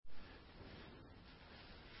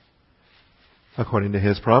According to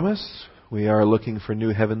His promise, we are looking for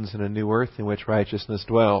new heavens and a new earth in which righteousness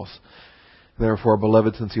dwells. Therefore,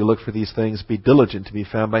 beloved, since you look for these things, be diligent to be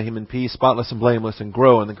found by Him in peace, spotless and blameless, and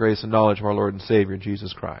grow in the grace and knowledge of our Lord and Savior,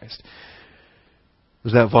 Jesus Christ.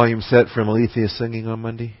 Was that volume set from Alethea singing on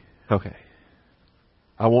Monday? Okay.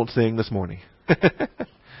 I won't sing this morning.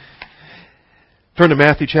 Turn to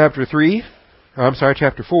Matthew chapter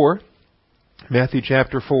 4. Matthew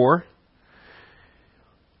chapter 4.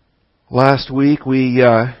 Last week we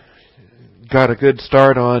got a good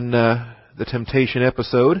start on the temptation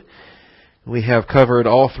episode. We have covered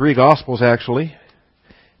all three Gospels actually.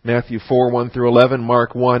 Matthew 4, 1 through 11,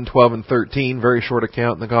 Mark 1, 12 and 13, very short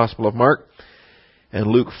account in the Gospel of Mark, and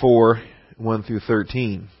Luke 4, 1 through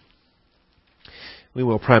 13. We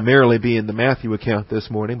will primarily be in the Matthew account this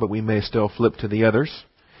morning, but we may still flip to the others.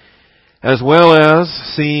 As well as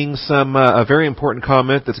seeing a very important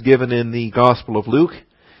comment that's given in the Gospel of Luke,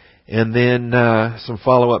 and then some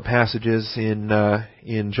follow-up passages in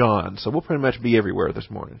John. So we'll pretty much be everywhere this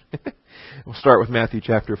morning. We'll start with Matthew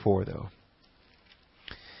chapter 4, though.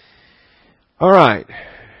 All right.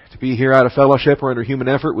 To be here out of fellowship or under human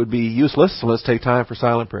effort would be useless, so let's take time for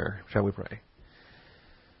silent prayer. Shall we pray?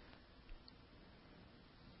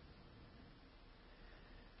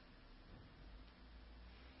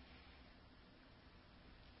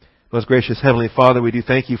 Most gracious Heavenly Father, we do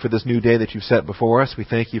thank You for this new day that You've set before us. We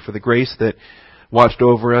thank You for the grace that watched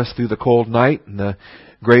over us through the cold night, and the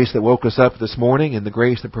grace that woke us up this morning, and the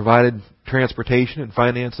grace that provided transportation and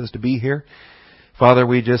finances to be here. Father,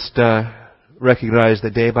 we just recognize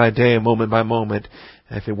that day by day and moment by moment,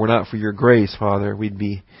 if it were not for Your grace, Father, we'd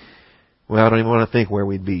be, well, I don't even want to think where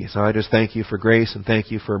we'd be. So I just thank You for grace, and thank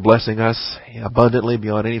You for blessing us abundantly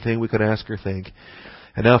beyond anything we could ask or think.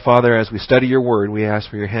 And now, Father, as we study Your Word, we ask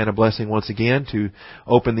for Your hand of blessing once again to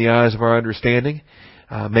open the eyes of our understanding,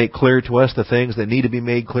 make clear to us the things that need to be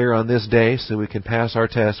made clear on this day so we can pass our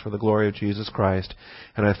test for the glory of Jesus Christ.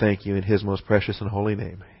 And I thank You in His most precious and holy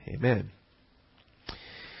name. Amen.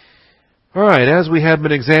 All right, as we have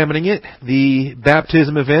been examining it, the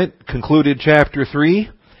baptism event concluded chapter 3,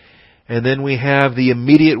 and then we have the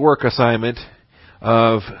immediate work assignment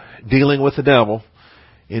of dealing with the devil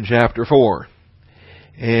in chapter 4.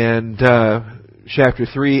 And chapter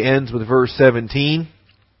 3 ends with verse 17.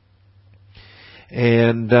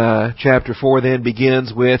 And chapter 4 then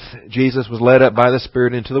begins with Jesus was led up by the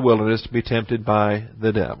Spirit into the wilderness to be tempted by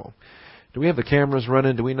the devil. Do we have the cameras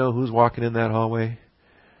running? Do we know who's walking in that hallway?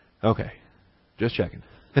 Okay. Just checking.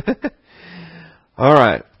 All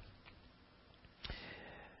right.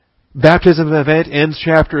 Baptism event ends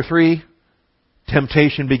chapter 3.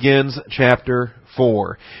 Temptation begins chapter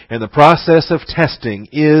 4. And the process of testing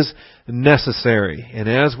is necessary. And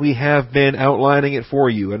as we have been outlining it for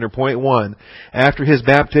you under point 1, after His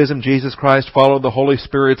baptism, Jesus Christ followed the Holy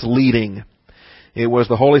Spirit's leading. It was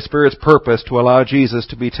the Holy Spirit's purpose to allow Jesus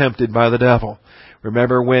to be tempted by the devil.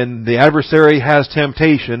 Remember, when the adversary has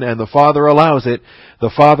temptation and the Father allows it,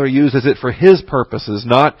 the Father uses it for His purposes,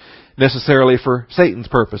 not necessarily for Satan's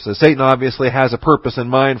purposes. Satan obviously has a purpose in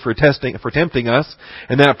mind for tempting us,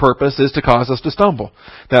 and that purpose is to cause us to stumble.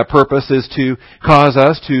 That purpose is to cause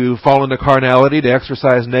us to fall into carnality, to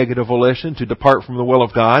exercise negative volition, to depart from the will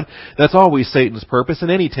of God. That's always Satan's purpose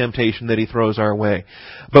in any temptation that he throws our way.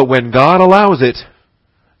 But when God allows it,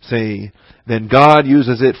 then God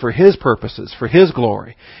uses it for His purposes, for His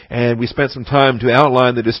glory. And we spent some time to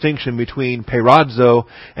outline the distinction between peirazo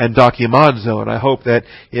and dokimazo. And I hope that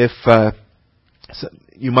if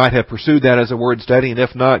you might have pursued that as a word study, and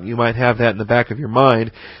if not, you might have that in the back of your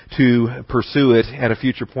mind to pursue it at a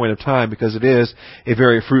future point of time, because it is a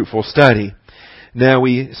very fruitful study. Now,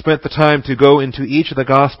 we spent the time to go into each of the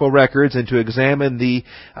gospel records and to examine the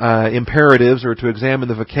imperatives, or to examine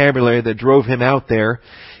the vocabulary that drove Him out there.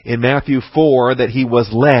 In Matthew 4, that He was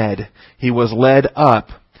led. He was led up.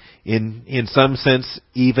 In some sense,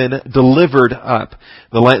 even delivered up.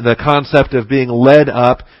 The concept of being led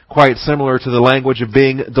up, quite similar to the language of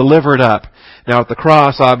being delivered up. Now, at the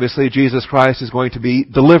cross, obviously, Jesus Christ is going to be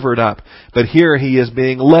delivered up. But here He is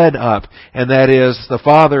being led up. And that is, the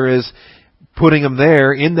Father is putting Him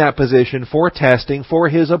there in that position for testing, for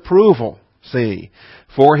His approval.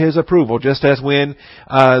 For His approval, just as when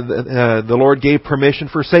the Lord gave permission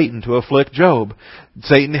for Satan to afflict Job.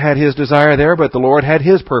 Satan had his desire there, but the Lord had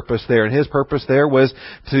His purpose there, and His purpose there was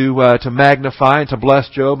to magnify and to bless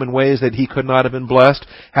Job in ways that he could not have been blessed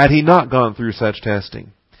had he not gone through such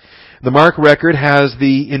testing. The Mark record has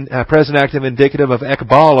the present active indicative of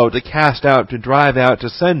ekbalo, to cast out, to drive out, to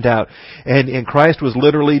send out, and Christ was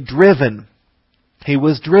literally driven. He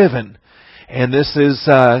was driven. And this is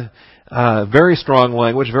very strong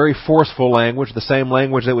language, very forceful language, the same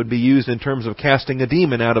language that would be used in terms of casting a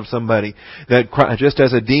demon out of somebody. That just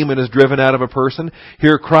as a demon is driven out of a person,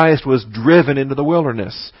 here Christ was driven into the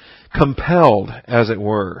wilderness, compelled, as it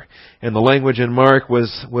were. And the language in Mark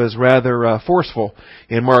was rather forceful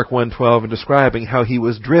in Mark 1:12 in describing how he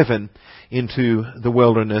was driven into the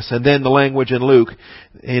wilderness. And then the language in Luke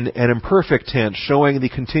in an imperfect tense, showing the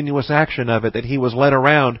continuous action of it, that he was led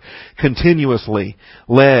around continuously,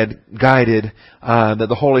 led, guided, that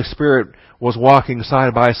the Holy Spirit was walking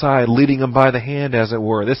side by side, leading them by the hand, as it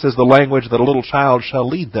were. This is the language that a little child shall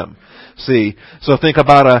lead them. See, so think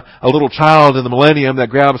about a little child in the millennium that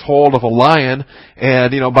grabs hold of a lion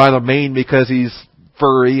and, by the mane because he's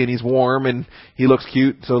furry and he's warm and he looks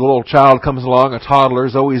cute. So the little child comes along, a toddler,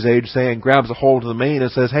 Zoe's age, saying, grabs a hold of the mane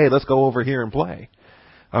and says, hey, let's go over here and play.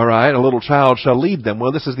 All right, a little child shall lead them.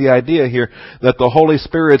 Well, this is the idea here, that the Holy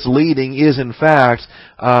Spirit's leading is in fact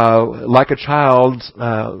like a child's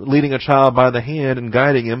leading a child by the hand and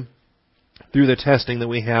guiding him through the testing that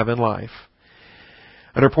we have in life.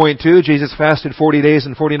 Under point 2, Jesus fasted 40 days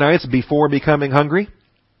and 40 nights before becoming hungry.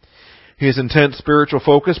 His intense spiritual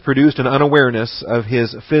focus produced an unawareness of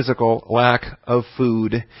his physical lack of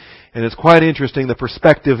food. And it's quite interesting the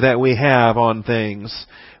perspective that we have on things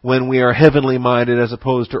when we are heavenly minded as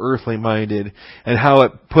opposed to earthly minded, and how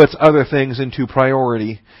it puts other things into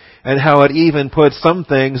priority, and how it even puts some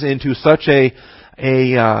things into such a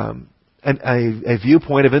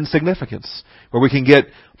viewpoint of insignificance, where we can get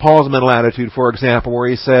Paul's mental attitude, for example, where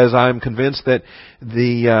he says, I'm convinced that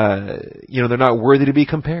they're not worthy to be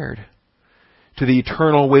compared to the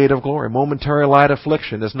eternal weight of glory. Momentary light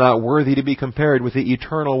affliction is not worthy to be compared with the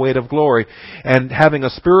eternal weight of glory. And having a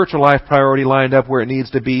spiritual life priority lined up where it needs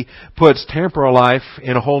to be puts temporal life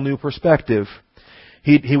in a whole new perspective.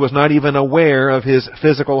 He was not even aware of his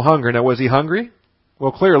physical hunger. Now, was he hungry?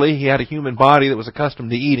 Well, clearly, he had a human body that was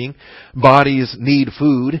accustomed to eating. Bodies need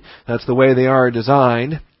food. That's the way they are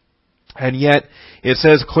designed. And yet, it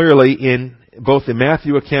says clearly in both the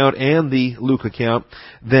Matthew account and the Luke account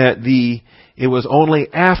that it was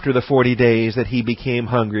only after the 40 days that he became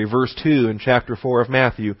hungry. Verse 2 in chapter 4 of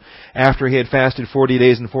Matthew. After he had fasted 40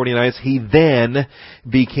 days and 40 nights, he then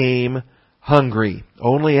became hungry.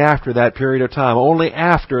 Only after that period of time. Only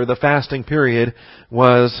after the fasting period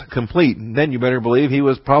was complete. And then you better believe he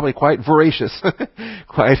was probably quite voracious.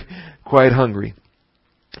 quite hungry.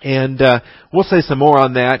 And we'll say some more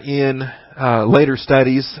on that in later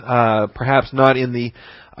studies, perhaps not in the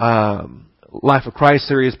Life of Christ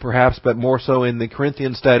series perhaps, but more so in the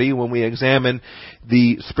Corinthian study when we examine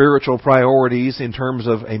the spiritual priorities in terms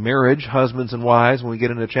of a marriage, husbands and wives, when we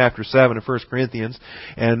get into chapter 7 of 1 Corinthians,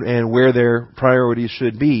 and where their priorities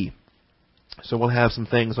should be. So we'll have some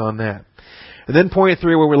things on that. And then point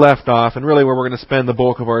 3, where we left off, and really where we're going to spend the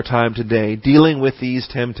bulk of our time today, dealing with these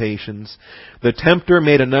temptations. The tempter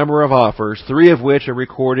made a number of offers, 3 of which are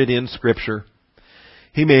recorded in Scripture.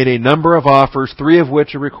 He made a number of offers, 3 of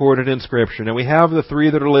which are recorded in Scripture. Now we have the 3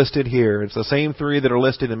 that are listed here. It's the same 3 that are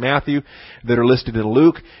listed in Matthew, that are listed in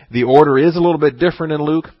Luke. The order is a little bit different in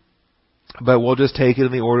Luke, but we'll just take it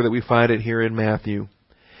in the order that we find it here in Matthew.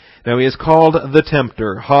 Now he is called the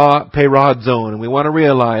tempter, ha perazon, and we want to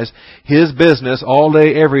realize his business all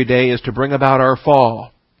day, every day is to bring about our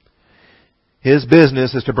fall. His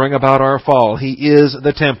business is to bring about our fall. He is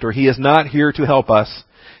the tempter. He is not here to help us.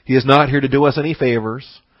 He is not here to do us any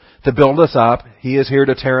favors, to build us up. He is here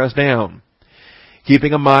to tear us down.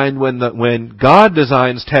 Keeping in mind when God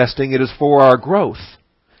designs testing, it is for our growth.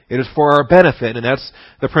 It is for our benefit, and that's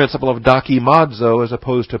the principle of dokimazo as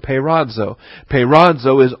opposed to perazzo.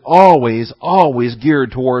 Perazzo is always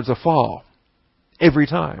geared towards a fall. Every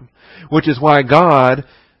time. Which is why God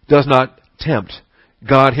does not tempt.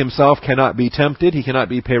 God himself cannot be tempted. He cannot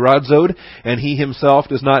be perazzoed. And he himself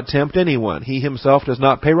does not tempt anyone. He himself does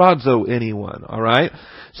not perazzo anyone. Alright?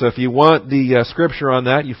 So if you want the scripture on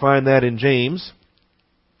that, you find that in James.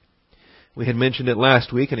 We had mentioned it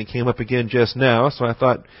last week and it came up again just now. So I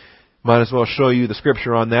thought might as well show you the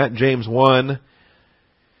scripture on that. James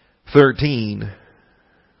 1:13.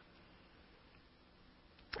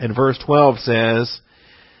 And verse 12 says,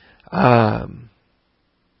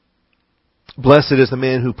 blessed is the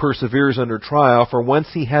man who perseveres under trial, for once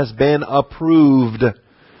he has been approved.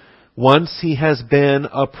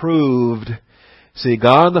 See,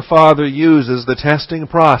 God the Father uses the testing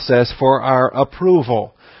process for our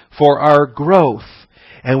approval, for our growth.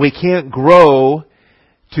 And we can't grow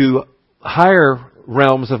to higher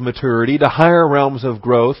realms of maturity, to higher realms of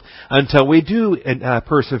growth, until we do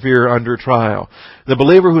persevere under trial. The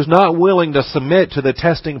believer who's not willing to submit to the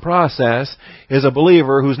testing process is a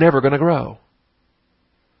believer who's never going to grow.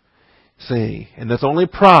 See, and that's only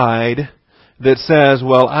pride that says,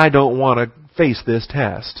 well, I don't want to face this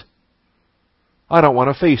test. I don't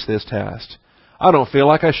want to face this test. I don't feel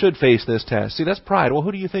like I should face this test. See, that's pride. Well,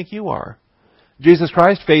 who do you think you are? Jesus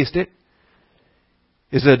Christ faced it.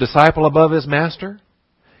 Is a disciple above his master?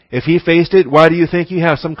 If he faced it, why do you think you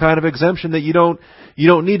have some kind of exemption that you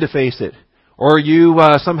don't need to face it? Or you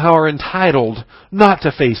somehow are entitled not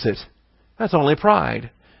to face it? That's only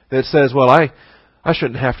pride that says, well, I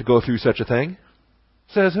shouldn't have to go through such a thing.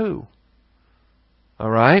 Says who? All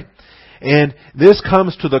right? And this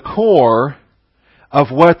comes to the core of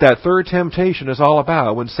what that third temptation is all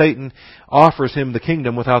about when Satan offers him the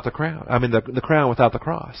kingdom without the crown. The crown without the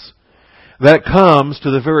cross. That comes to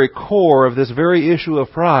the very core of this very issue of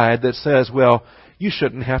pride that says, well, you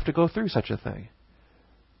shouldn't have to go through such a thing.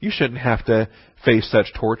 You shouldn't have to face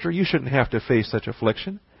such torture. You shouldn't have to face such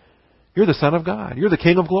affliction. You're the Son of God. You're the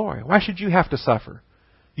King of glory. Why should you have to suffer?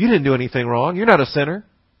 You didn't do anything wrong. You're not a sinner.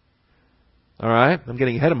 All right? I'm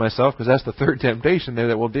getting ahead of myself because that's the third temptation there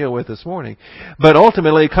that we'll deal with this morning. But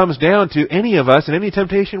ultimately it comes down to any of us and any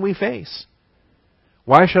temptation we face.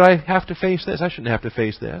 Why should I have to face this? I shouldn't have to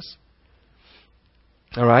face this.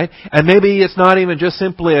 All right? And maybe it's not even just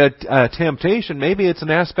simply a temptation. Maybe it's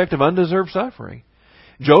an aspect of undeserved suffering.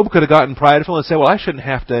 Job could have gotten prideful and said, well, I shouldn't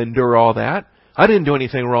have to endure all that. I didn't do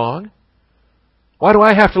anything wrong. Why do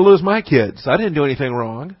I have to lose my kids? I didn't do anything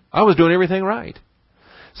wrong. I was doing everything right.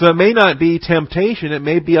 So it may not be temptation. It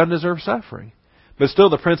may be undeserved suffering. But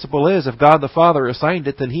still the principle is, if God the Father assigned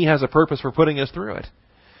it, then He has a purpose for putting us through it.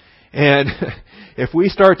 And if we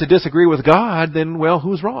start to disagree with God, then, well,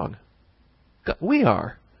 who's wrong? We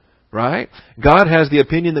are. Right? God has the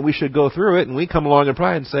opinion that we should go through it, and we come along in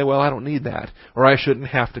pride and say, well, I don't need that, or I shouldn't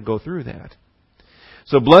have to go through that.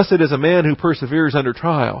 So blessed is a man who perseveres under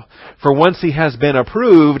trial, for once he has been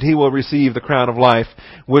approved, he will receive the crown of life,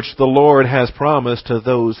 which the Lord has promised to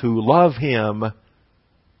those who love Him.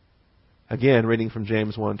 Again, reading from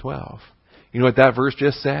James 1:12. You know what that verse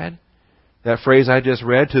just said? That phrase I just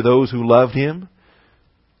read, to those who loved Him.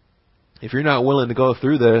 If you're not willing to go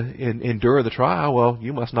through endure the trial, well,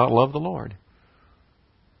 you must not love the Lord.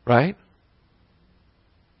 Right?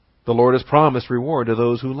 The Lord has promised reward to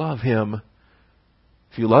those who love Him.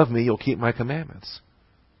 If you love Me, you'll keep My commandments.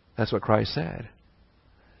 That's what Christ said.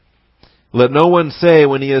 Let no one say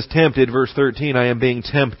when he is tempted, verse 13, I am being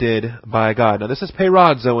tempted by God. Now this is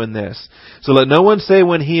peirazo in this. So let no one say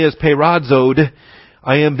when he is peirazoed,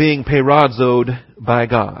 I am being peirazoed by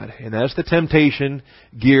God. And that's the temptation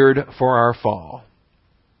geared for our fall.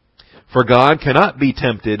 For God cannot be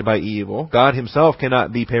tempted by evil. God Himself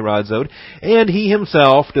cannot be peirazoed. And He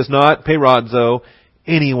Himself does not peirazo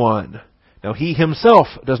anyone. Now He Himself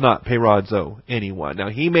does not peirazo anyone. Now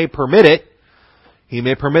He may permit it. He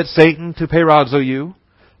may permit Satan to peirazo you.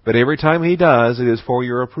 But every time he does, it is for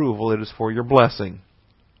your approval. It is for your blessing.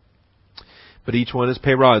 But each one is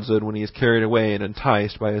peirazoed when he is carried away and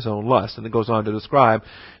enticed by his own lust. And it goes on to describe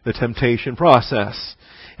the temptation process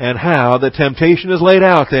and how the temptation is laid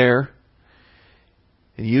out there.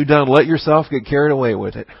 And you don't let yourself get carried away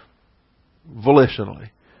with it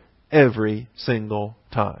volitionally every single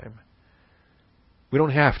time. We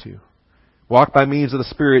don't have to. Walk by means of the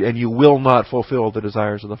Spirit and you will not fulfill the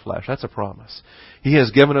desires of the flesh. That's a promise. He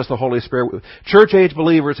has given us the Holy Spirit. Church age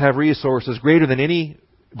believers have resources greater than any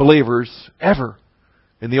believers ever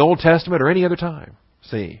in the Old Testament or any other time.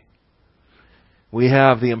 See, we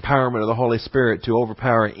have the empowerment of the Holy Spirit to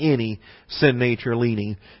overpower any sin nature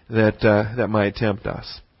leaning that might tempt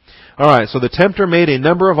us. All right, so the tempter made a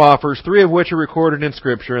number of offers, 3 of which are recorded in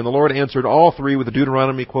Scripture, and the Lord answered all 3 with the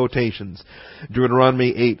Deuteronomy quotations.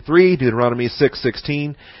 Deuteronomy 8:3, Deuteronomy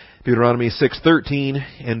 6:16, Deuteronomy 6:13,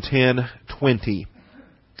 and 10:20.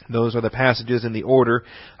 Those are the passages in the order,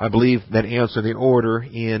 I believe, that answer the order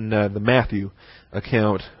in the Matthew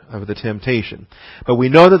account of the temptation. But we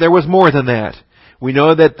know that there was more than that. We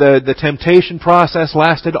know that the temptation process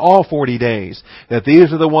lasted all 40 days. That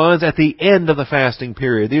these are the ones at the end of the fasting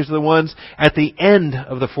period. These are the ones at the end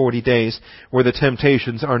of the 40 days where the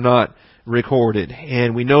temptations are not recorded.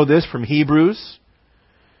 And we know this from Hebrews.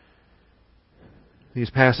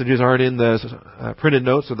 These passages aren't in the printed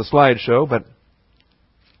notes of the slideshow, but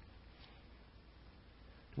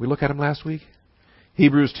we look at them last week.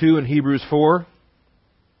 Hebrews 2 and Hebrews 4.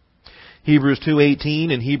 Hebrews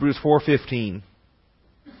 2:18 and Hebrews 4:15.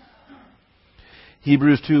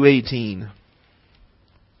 Hebrews 2:18.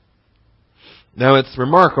 Now it's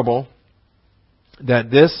remarkable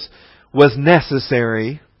that this was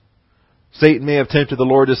necessary Satan may have tempted the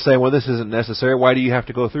Lord to say, well, this isn't necessary. Why do you have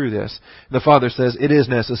to go through this? The Father says, it is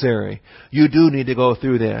necessary. You do need to go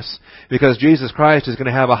through this. Because Jesus Christ is going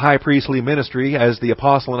to have a high priestly ministry as the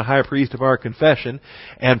apostle and high priest of our confession.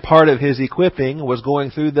 And part of His equipping was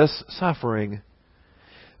going through this suffering.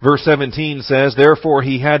 Verse 17 says, therefore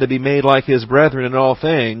He had to be made like His brethren in all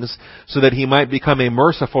things, so that He might become a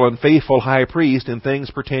merciful and faithful high priest in things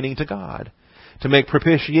pertaining to God, to make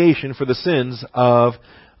propitiation for the sins of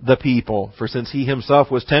the people. For since He Himself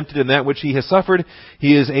was tempted in that which He has suffered,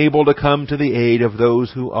 He is able to come to the aid of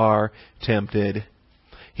those who are tempted.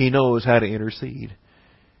 He knows how to intercede.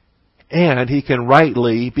 And He can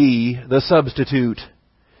rightly be the substitute.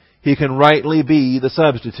 He can rightly be the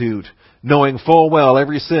substitute, knowing full well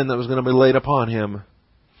every sin that was going to be laid upon Him.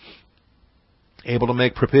 Able to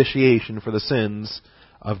make propitiation for the sins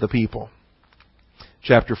of the people.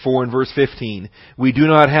 Chapter 4 and verse 15. We do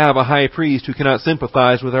not have a high priest who cannot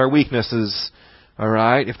sympathize with our weaknesses.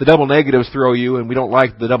 Alright? If the double negatives throw you, and we don't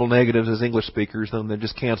like the double negatives as English speakers, then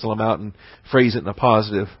just cancel them out and phrase it in a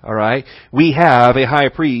positive. Alright? We have a high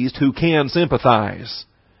priest who can sympathize.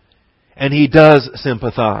 And He does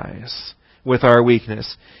sympathize with our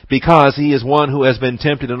weakness, because He is one who has been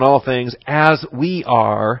tempted in all things as we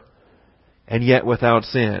are, and yet without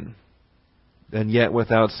sin. And yet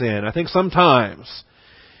without sin. I think sometimes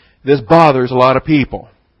this bothers a lot of people,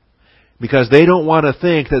 because they don't want to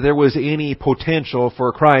think that there was any potential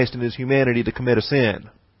for Christ in His humanity to commit a sin.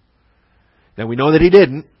 Now we know that He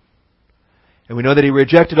didn't, and we know that He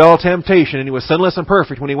rejected all temptation, and He was sinless and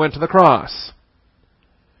perfect when He went to the cross.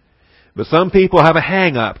 But some people have a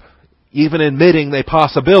hang-up, even admitting the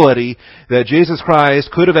possibility that Jesus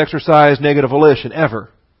Christ could have exercised negative volition ever.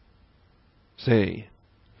 See?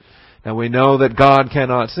 Now we know that God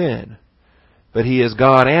cannot sin, but He is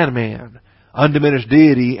God and man, undiminished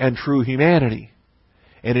deity and true humanity.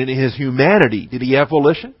 And in His humanity, did He have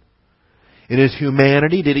volition? In His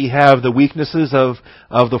humanity, did He have the weaknesses of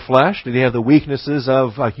the flesh? Did He have the weaknesses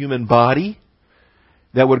of a human body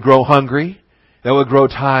that would grow hungry, that would grow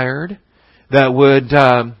tired, that would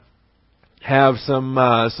have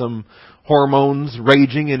some hormones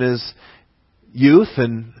raging in His youth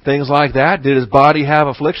and things like that? Did His body have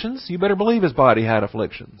afflictions? You better believe His body had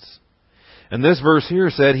afflictions. And this verse here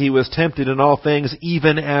said He was tempted in all things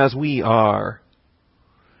even as we are.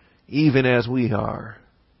 Even as we are.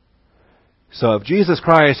 So if Jesus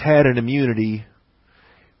Christ had an immunity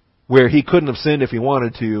where He couldn't have sinned if He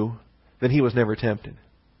wanted to, then He was never tempted.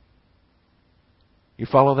 You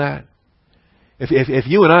follow that? If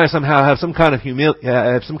you and I somehow have some kind of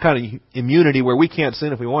immunity where we can't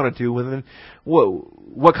sin if we wanted to, well, then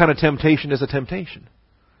what kind of temptation is a temptation?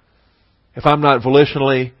 If I'm not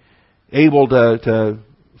volitionally able to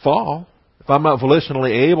fall, if I'm not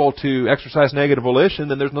volitionally able to exercise negative volition,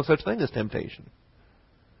 then there's no such thing as temptation.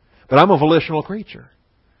 But I'm a volitional creature,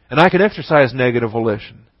 and I can exercise negative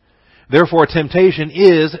volition. Therefore, temptation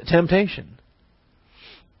is temptation.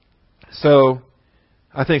 So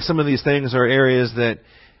I think some of these things are areas that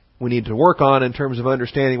we need to work on in terms of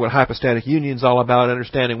understanding what hypostatic union is all about,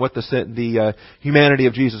 understanding what the humanity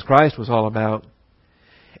of Jesus Christ was all about,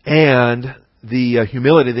 and the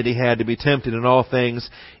humility that He had to be tempted in all things,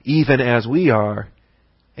 even as we are,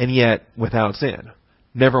 and yet without sin.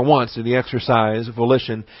 Never once did He exercise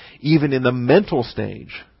volition, even in the mental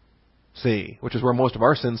stage, which is where most of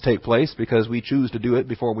our sins take place, because we choose to do it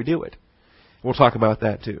before we do it. We'll talk about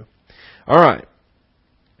that too. All right.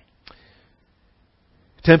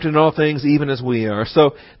 Tempted in all things, even as we are.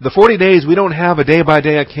 So the 40 days, we don't have a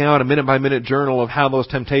day-by-day account, a minute-by-minute journal of how those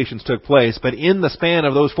temptations took place. But in the span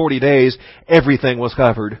of those 40 days, everything was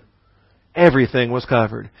covered. Everything was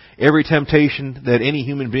covered. Every temptation that any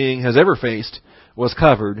human being has ever faced was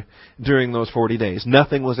covered during those 40 days.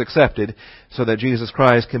 Nothing was accepted, so that Jesus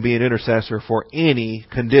Christ can be an intercessor for any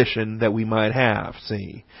condition that we might have.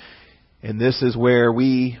 And this is where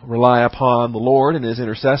we rely upon the Lord and His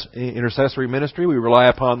intercessory ministry. We rely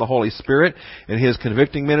upon the Holy Spirit and His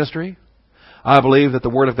convicting ministry. I believe that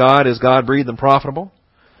the Word of God is God-breathed and profitable.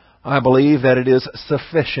 I believe that it is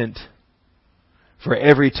sufficient for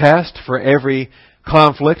every test, for every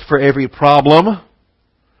conflict, for every problem,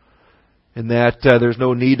 and that there's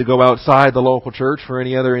no need to go outside the local church for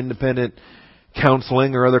any other independent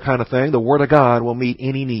counseling or other kind of thing. The Word of God will meet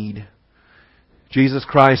any need. Jesus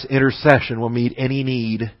Christ's intercession will meet any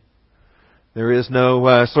need. There is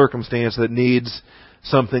no circumstance that needs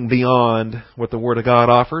something beyond what the Word of God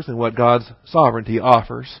offers and what God's sovereignty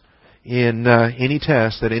offers in any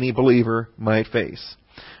test that any believer might face.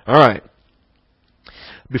 All right.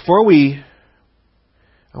 Before we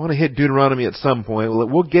I want to hit Deuteronomy at some point.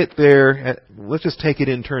 We'll get there. Let's just take it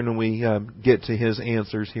in turn when we get to his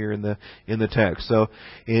answers here in the text. So,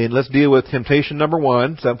 let's deal with temptation number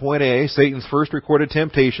 1, subpoint A, Satan's first recorded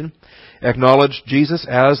temptation. Acknowledge Jesus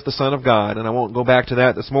as the Son of God. And I won't go back to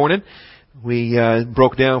that this morning. We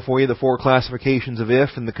broke down for you the 4 classifications of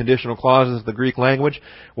if and the conditional clauses of the Greek language.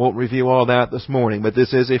 Won't review all that this morning, but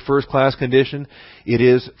this is a first-class condition. It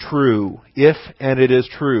is true. If and it is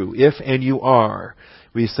true. If and you are.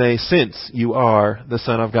 We say, since you are the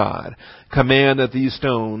Son of God, command that these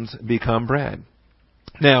stones become bread.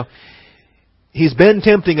 Now, he's been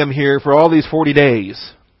tempting him here for all these 40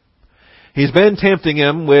 days. He's been tempting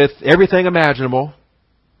him with everything imaginable,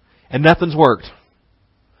 and nothing's worked.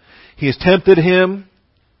 He's tempted him,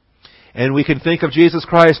 and we can think of Jesus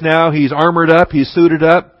Christ now. He's armored up, he's suited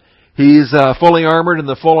up, he's fully armored in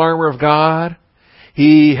the full armor of God.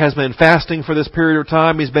 He has been fasting for this period of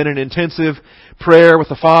time. He's been in intensive prayer with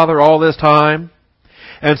the Father all this time.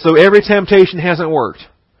 And so every temptation hasn't worked.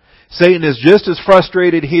 Satan is just as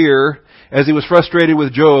frustrated here as he was frustrated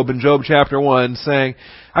with Job in Job chapter 1, saying,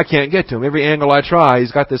 I can't get to him. Every angle I try,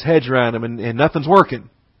 he's got this hedge around him and nothing's working.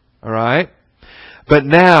 Alright? But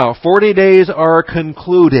now, 40 days are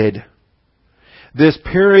concluded. This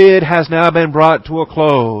period has now been brought to a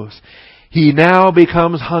close. He now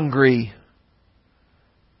becomes hungry.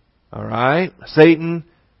 Alright? Satan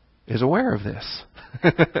is aware of this.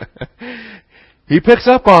 He picks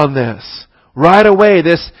up on this. Right away,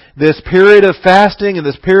 this period of fasting and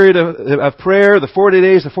this period of prayer, the 40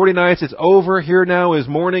 days, the 40 nights, it's over. Here now is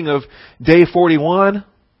morning of day 41.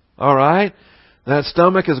 Alright? That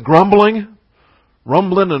stomach is grumbling,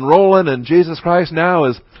 rumbling and rolling, and Jesus Christ now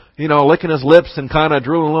is, licking his lips and kind of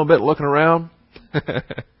drooling a little bit, looking around.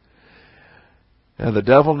 And the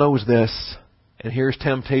devil knows this. And here's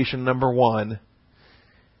temptation number 1.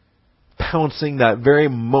 Pouncing that very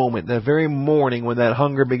moment, that very morning when that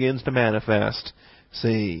hunger begins to manifest.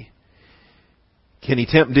 See. Can he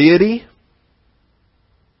tempt deity?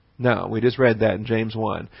 No, we just read that in James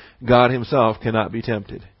 1. God himself cannot be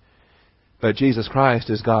tempted. But Jesus Christ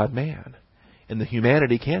is God-man. And the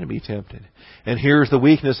humanity can be tempted. And here's the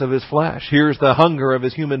weakness of his flesh. Here's the hunger of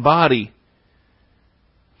his human body.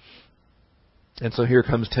 And so here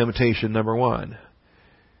comes temptation number 1.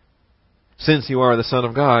 Since you are the Son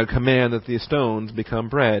of God, command that these stones become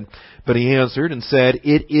bread. But he answered and said,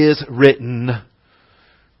 it is written.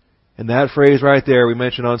 And that phrase right there we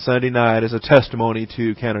mentioned on Sunday night is a testimony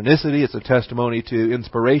to canonicity. It's a testimony to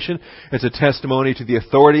inspiration. It's a testimony to the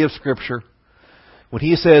authority of Scripture. When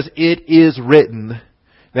he says, it is written,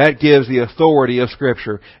 that gives the authority of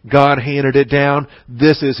Scripture. God handed it down.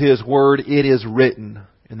 This is His Word. It is written.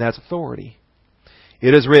 And that's authority.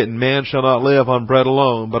 It is written, man shall not live on bread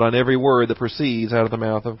alone, but on every word that proceeds out of the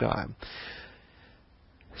mouth of God.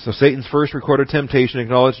 So Satan's first recorded temptation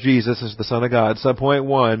acknowledged Jesus as the Son of God. Subpoint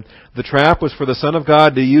 1, the trap was for the Son of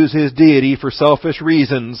God to use His deity for selfish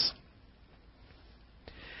reasons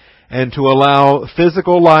and to allow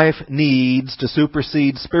physical life needs to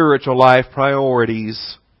supersede spiritual life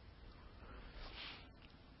priorities.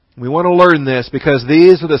 We want to learn this because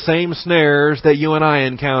these are the same snares that you and I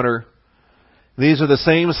encounter. These are the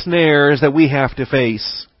same snares that we have to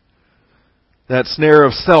face. That snare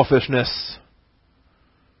of selfishness,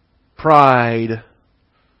 pride.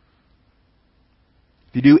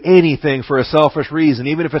 If you do anything for a selfish reason,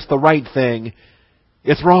 even if it's the right thing,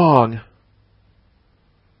 it's wrong.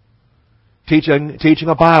 Teaching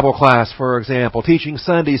a Bible class, for example, teaching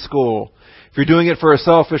Sunday school. If you're doing it for a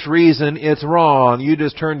selfish reason, it's wrong. You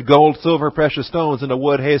just turned gold, silver, precious stones into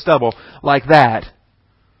wood, hay, stubble, like that.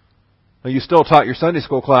 You still taught your Sunday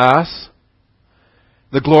school class.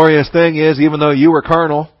 The glorious thing is, even though you were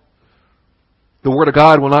carnal, the Word of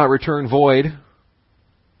God will not return void.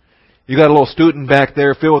 You got a little student back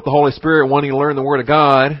there filled with the Holy Spirit wanting to learn the Word of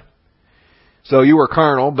God. So you were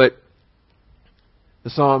carnal, but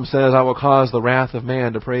the Psalm says, I will cause the wrath of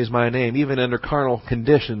man to praise my name. Even under carnal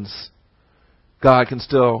conditions, God can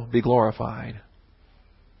still be glorified.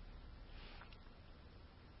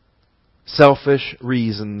 Selfish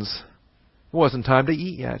reasons. It wasn't time to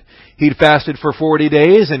eat yet. He'd fasted for 40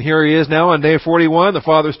 days, and here he is now on day 41. The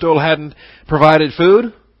Father still hadn't provided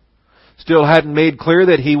food, still hadn't made clear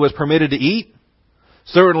that he was permitted to eat,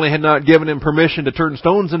 certainly had not given him permission to turn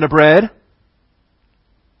stones into bread.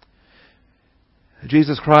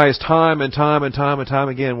 Jesus Christ, time and time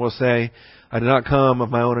again, will say, I did not come of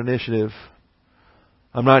my own initiative.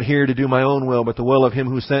 I'm not here to do my own will, but the will of Him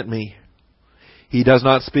who sent me. He does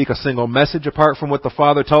not speak a single message apart from what the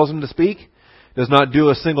Father tells him to speak. Does not do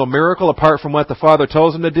a single miracle apart from what the Father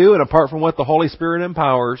tells him to do and apart from what the Holy Spirit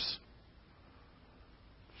empowers.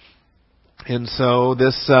 And so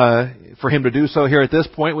this, for him to do so here at this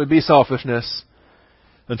point would be selfishness.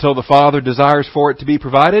 Until the Father desires for it to be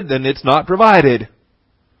provided, then it's not provided.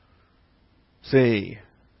 See.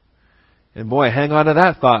 And boy, hang on to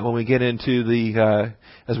that thought when we get into the,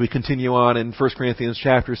 as we continue on in 1 Corinthians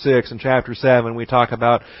chapter 6 and chapter 7, we talk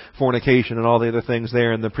about fornication and all the other things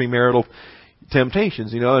there and the premarital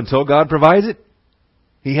temptations. Until God provides it,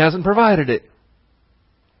 He hasn't provided it.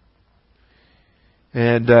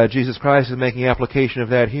 And Jesus Christ is making application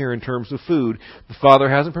of that here in terms of food. The Father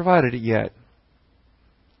hasn't provided it yet.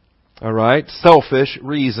 All right? Selfish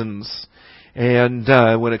reasons. And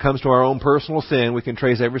when it comes to our own personal sin, we can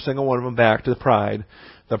trace every single one of them back to the pride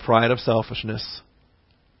of selfishness.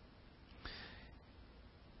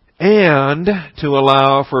 And to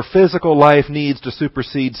allow for physical life needs to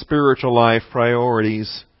supersede spiritual life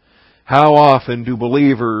priorities. How often do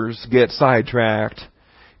believers get sidetracked,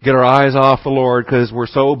 get our eyes off the Lord because we're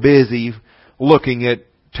so busy looking at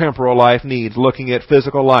temporal life needs, looking at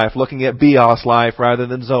physical life, looking at bios life rather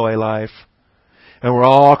than Zoe life. And we're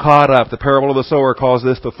all caught up. The parable of the sower calls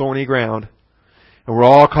this the thorny ground. And we're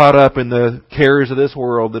all caught up in the cares of this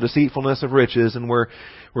world, the deceitfulness of riches, and we're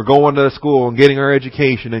going to school and getting our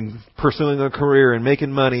education and pursuing a career and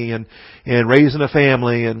making money and raising a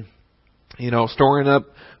family and, storing up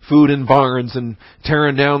food in barns and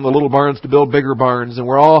tearing down the little barns to build bigger barns. And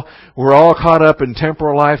we're all caught up in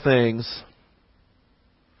temporal life things.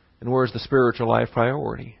 And where's the spiritual life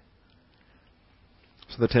priority?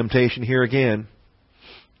 So the temptation here again,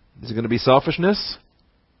 is it going to be selfishness?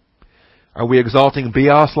 Are we exalting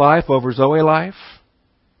bios life over Zoe life?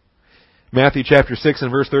 Matthew chapter 6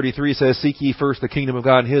 and verse 33 says, "Seek ye first the kingdom of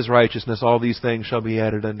God and His righteousness, all these things shall be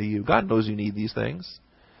added unto you." God knows you need these things.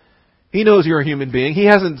 He knows you're a human being. He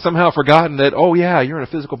hasn't somehow forgotten that, oh yeah, you're in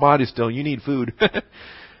a physical body still, you need food.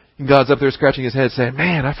 And God's up there scratching His head saying,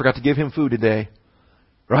 man, I forgot to give him food today.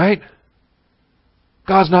 Right?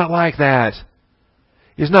 God's not like that.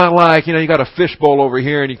 He's not like, you got a fish bowl over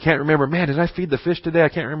here and you can't remember, man, did I feed the fish today? I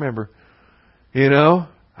can't remember.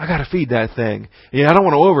 I got to feed that thing. I don't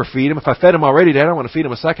want to overfeed him. If I fed him already today, I don't want to feed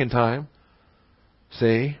him a second time.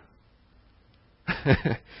 See?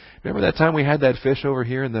 Remember that time we had that fish over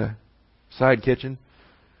here in the side kitchen?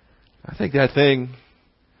 I think that thing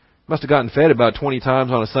must have gotten fed about 20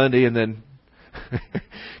 times on a Sunday, and then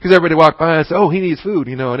because everybody walked by and said, oh, he needs food,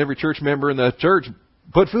 and every church member in the church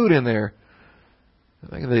put food in there. I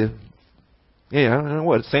think I don't know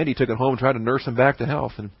what, Sandy took it home and tried to nurse him back to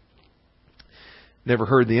health, and never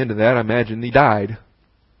heard the end of that. I imagine he died.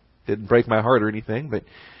 Didn't break my heart or anything, but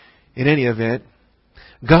in any event,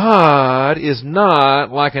 God is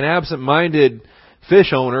not like an absent-minded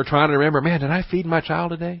fish owner trying to remember, man, did I feed my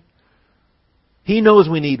child today? He knows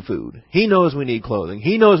we need food. He knows we need clothing.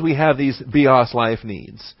 He knows we have these bios life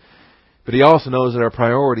needs. But He also knows that our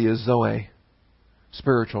priority is Zoe,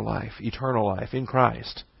 spiritual life, eternal life in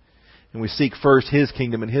Christ. And we seek first His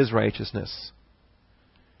kingdom and His righteousness.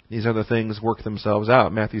 These other things work themselves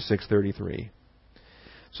out. Matthew 6:33.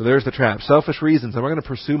 So there's the trap. Selfish reasons. Am I going to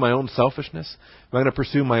pursue my own selfishness? Am I going to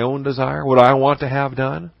pursue my own desire? What I want to have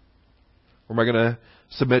done? Or am I going to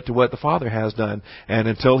submit to what the Father has done? And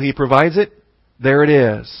until He provides it, there it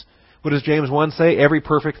is. What does James 1 say? Every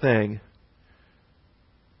perfect thing,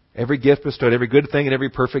 every gift bestowed, every good thing and every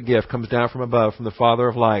perfect gift comes down from above, from the Father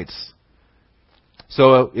of lights.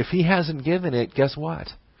 So if He hasn't given it, guess what?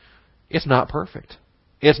 It's not perfect.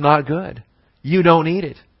 It's not good. You don't need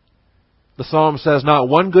it. The Psalm says, not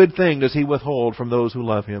one good thing does He withhold from those who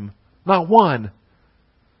love Him. Not one.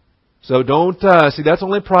 So don't, see, that's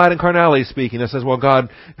only pride and carnality speaking. That says, well,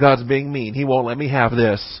 God's being mean. He won't let me have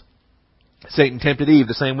this. Satan tempted Eve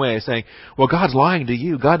the same way, saying, well, God's lying to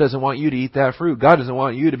you. God doesn't want you to eat that fruit. God doesn't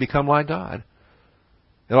want you to become like God.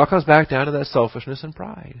 It all comes back down to that selfishness and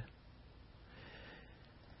pride.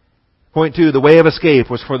 Point 2, the way of escape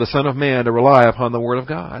was for the Son of Man to rely upon the Word of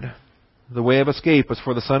God. The way of escape was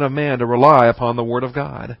for the Son of Man to rely upon the Word of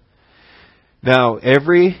God. Now,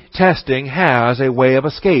 every testing has a way of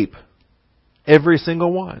escape. Every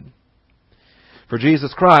single one. For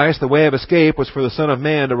Jesus Christ, the way of escape was for the Son of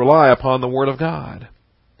Man to rely upon the Word of God.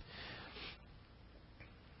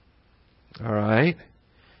 All right.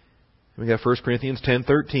 We got 1 Corinthians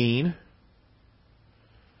 10:13.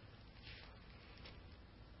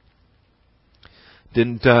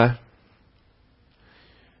 Didn't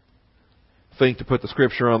think to put the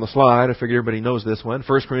scripture on the slide. I figure everybody knows this one.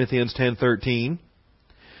 1 Corinthians 10:13.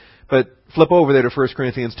 But flip over there to 1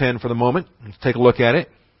 Corinthians 10 for the moment. Let's take a look at it.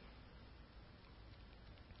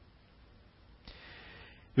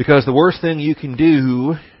 Because the worst thing you can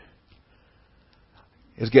do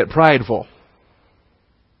is get prideful.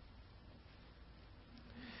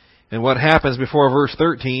 And what happens before verse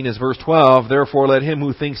 13 is verse 12, therefore let him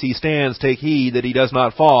who thinks he stands take heed that he does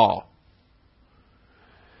not fall.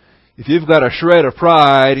 If you've got a shred of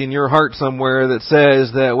pride in your heart somewhere that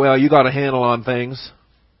says that, well, you got a handle on things,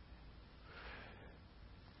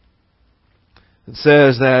 it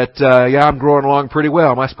says that, yeah, I'm growing along pretty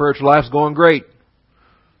well. My spiritual life's going great.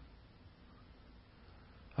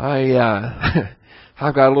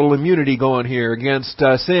 I've got a little immunity going here against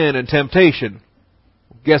sin and temptation.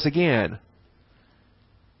 Guess again.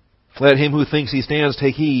 Let him who thinks he stands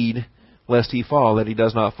take heed, lest he fall, that he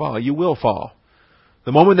does not fall. You will fall.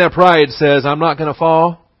 The moment that pride says, I'm not going to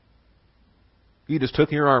fall, you just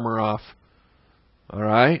took your armor off. All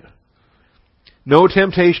right? No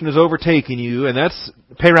temptation has overtaken you, and that's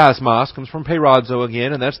perasmos, comes from perazzo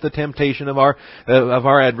again, and that's the temptation of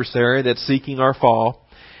our adversary that's seeking our fall.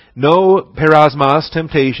 No perasmos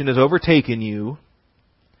temptation has overtaken you.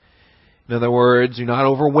 In other words, you're not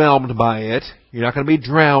overwhelmed by it. You're not going to be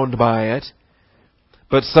drowned by it.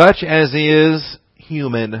 But such as is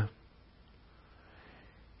human.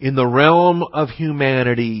 In the realm of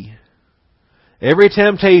humanity. Every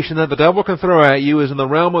temptation that the devil can throw at you is in the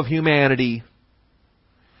realm of humanity.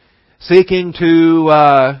 Seeking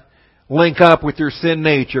to link up with your sin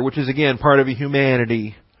nature, which is again part of your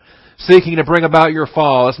humanity. Seeking to bring about your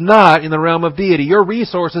fall. It's not in the realm of deity. Your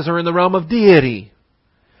resources are in the realm of deity.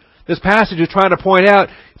 This passage is trying to point out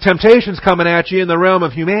temptation's coming at you in the realm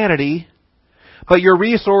of humanity, but your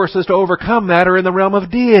resources to overcome that are in the realm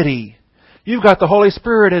of deity. You've got the Holy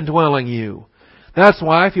Spirit indwelling you. That's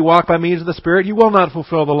why if you walk by means of the Spirit, you will not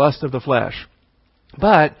fulfill the lust of the flesh.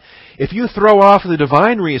 But if you throw off the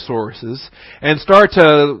divine resources and start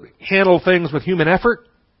to handle things with human effort,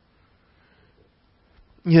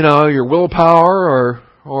 you know, your willpower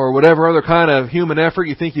or whatever other kind of human effort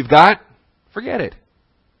you think you've got, forget it.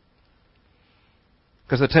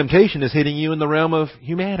 Because the temptation is hitting you in the realm of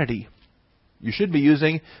humanity. You should be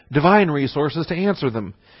using divine resources to answer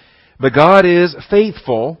them. But God is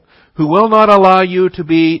faithful, who will not allow you to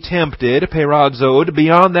be tempted, perazzoed,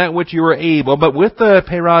 beyond that which you are able, but with the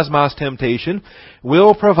perasmos temptation,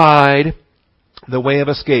 will provide the way of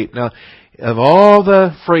escape. Now, of all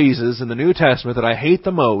the phrases in the New Testament that I hate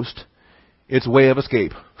the most, it's way of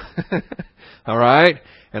escape. All right?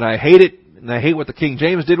 And I hate it. And I hate what the King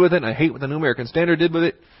James did with it, and I hate what the New American Standard did with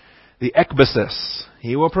it. The ekbasis.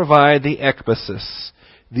 He will provide the ekbasis.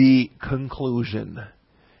 The conclusion.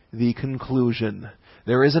 The conclusion.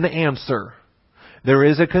 There is an answer. There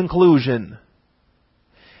is a conclusion.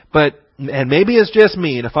 And maybe it's just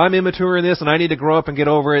me, and if I'm immature in this and I need to grow up and get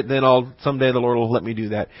over it, then someday the Lord will let me do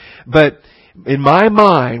that. But in my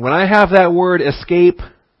mind, when I have that word escape,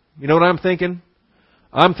 you know what I'm thinking?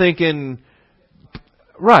 I'm thinking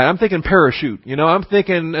parachute. You know, I'm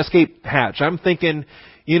thinking escape hatch. I'm thinking,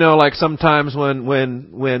 you know, like sometimes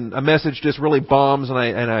when a message just really bombs and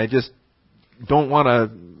I just don't want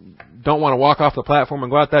to walk off the platform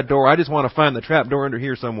and go out that door. I just want to find the trap door under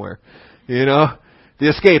here somewhere. You know, the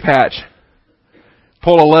escape hatch.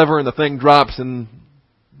 Pull a lever and the thing drops and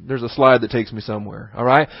there's a slide that takes me somewhere. All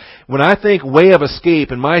right? When I think way of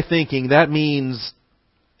escape in my thinking, that means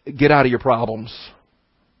get out of your problems.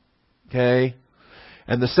 Okay?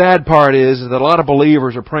 And the sad part is that a lot of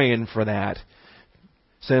believers are praying for that.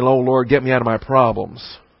 Saying, oh Lord, get me out of my problems.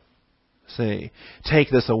 See, take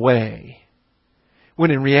this away. When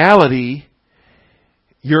in reality,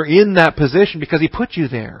 you're in that position because He put you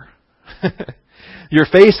there. You're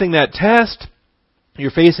facing that test.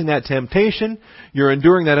 You're facing that temptation. You're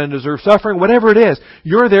enduring that undeserved suffering. Whatever it is,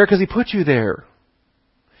 you're there because He put you there.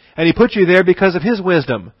 And He put you there because of His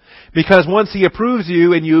wisdom. Because once He approves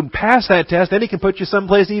you and you pass that test, then He can put you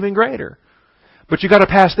someplace even greater. But you've got to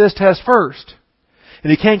pass this test first.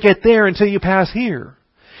 And you can't get there until you pass here.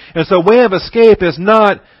 And so way of escape is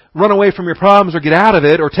not run away from your problems or get out of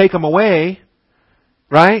it or take them away.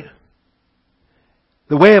 Right?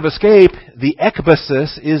 The way of escape, the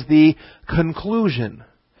ekbasis, is the conclusion.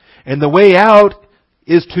 And the way out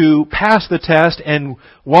is to pass the test and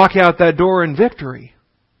walk out that door in victory.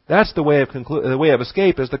 That's the way of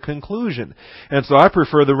escape is the conclusion. And so I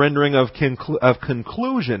prefer the rendering of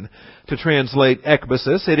conclusion to translate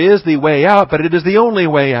ekbasis. It is the way out, but it is the only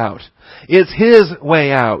way out. It's His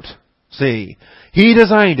way out. See? He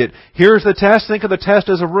designed it. Here's the test. Think of the test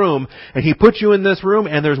as a room. And He put you in this room,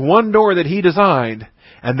 and there's one door that He designed.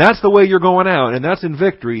 And that's the way you're going out, and that's in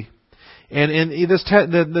victory. And in this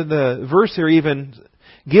the verse here even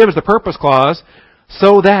gives the purpose clause,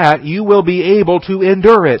 so that you will be able to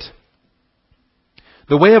endure it.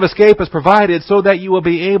 The way of escape is provided so that you will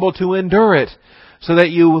be able to endure it. so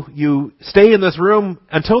that you stay in this room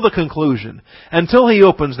until the conclusion, until He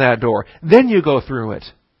opens that door. Then you go through it.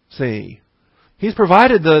 See? He's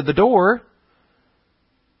provided the door,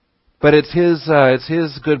 but it's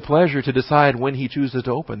His good pleasure to decide when He chooses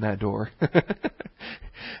to open that door.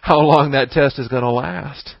 How long that test is going to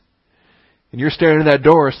last. And you're staring at that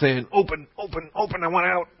door saying, open, open, open, I want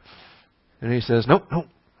out. And He says, nope, I'm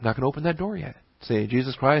not going to open that door yet. See,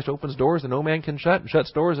 Jesus Christ opens doors that no man can shut, and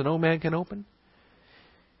shuts doors that no man can open.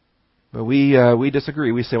 But we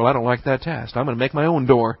disagree. We say, well, I don't like that test. I'm going to make my own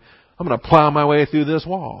door. I'm going to plow my way through this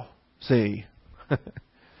wall. See,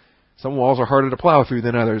 some walls are harder to plow through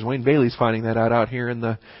than others. Wayne Bailey's finding that out here in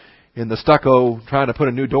the stucco, trying to put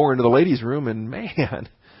a new door into the ladies' room. And man,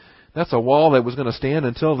 that's a wall that was going to stand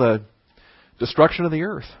until the destruction of the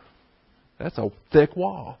earth. That's a thick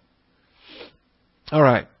wall. All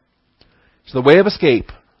right. So the way of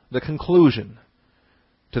escape, the conclusion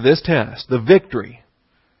to this test, the victory,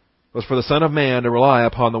 was for the Son of Man to rely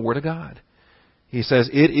upon the Word of God. He says,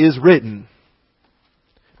 it is written,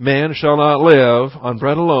 man shall not live on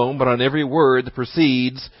bread alone, but on every word that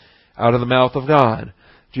proceeds out of the mouth of God.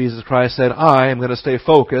 Jesus Christ said, I am going to stay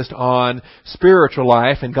focused on spiritual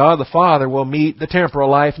life, and God the Father will meet the temporal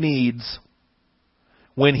life needs.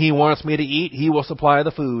 When He wants me to eat, He will supply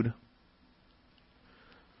the food.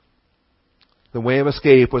 The way of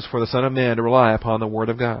escape was for the Son of Man to rely upon the Word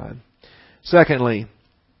of God. Secondly,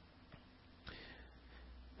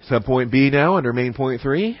 subpoint B now under main point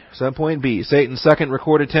 3. Subpoint B. Satan's second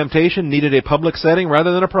recorded temptation needed a public setting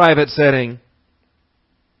rather than a private setting.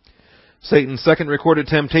 Satan's second recorded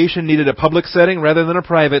temptation needed a public setting rather than a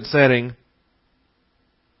private setting.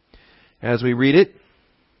 As we read it,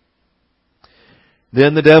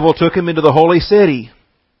 then the devil took him into the holy city.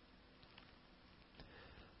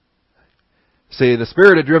 See, the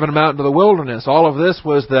Spirit had driven him out into the wilderness. All of this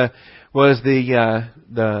was the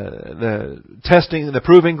testing, the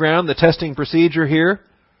proving ground, the testing procedure here.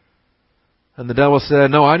 And the devil said,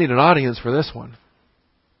 no, I need an audience for this one.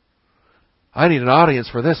 I need an audience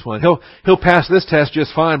for this one. He'll pass this test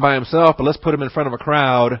just fine by himself, but let's put him in front of a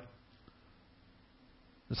crowd.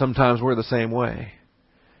 And sometimes we're the same way.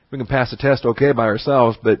 We can pass the test okay by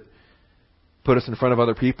ourselves, but put us in front of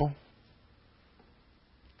other people.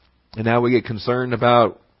 And now we get concerned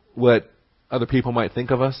about what other people might think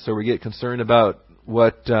of us, or we get concerned about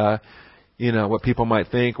what people might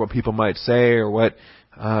think, what people might say, or what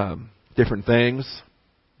different things.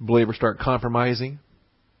 Believers start compromising.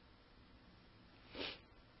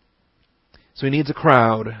 So he needs a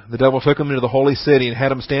crowd. The devil took him into the holy city and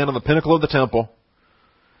had him stand on the pinnacle of the temple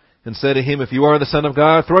and said to him, if you are the Son of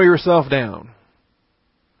God, throw yourself down.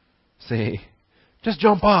 See, just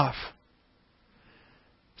jump off.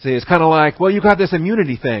 See, it's kind of like, well, you got this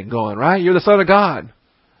immunity thing going, right? You're the Son of God.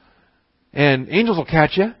 And angels will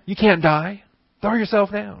catch you. You can't die. Throw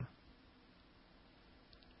yourself down.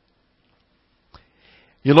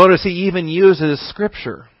 You'll notice he even uses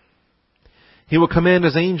Scripture. He will command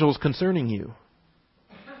His angels concerning you.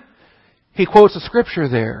 He quotes a Scripture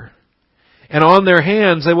there. And on their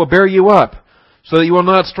hands they will bear you up, so that you will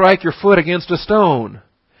not strike your foot against a stone.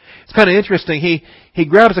 It's kind of interesting. He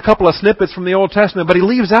grabs a couple of snippets from the Old Testament, but he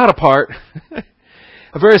leaves out a part,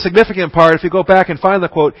 a very significant part. If you go back and find the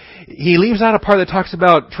quote, he leaves out a part that talks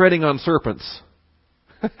about treading on serpents.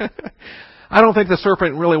 I don't think the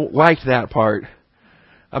serpent really liked that part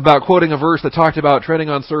about quoting a verse that talked about treading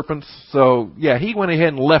on serpents. So, yeah, he went ahead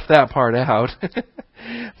and left that part out.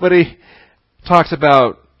 But he talks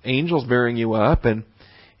about angels bearing you up and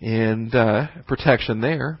protection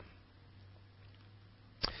there.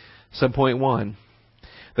 Subpoint 1.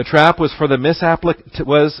 The trap was for the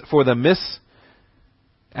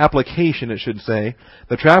misapplication, it should say.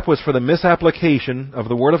 The trap was for the misapplication of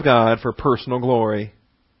the Word of God for personal glory.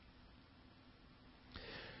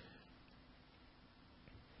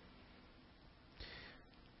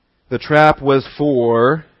 The trap was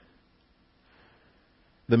for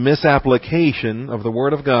the misapplication of the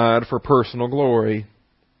Word of God for personal glory.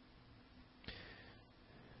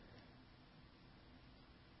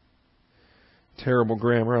 Terrible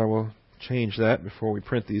grammar. I will change that before we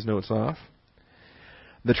print these notes off.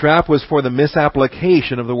 The trap was for the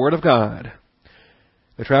misapplication of the Word of God.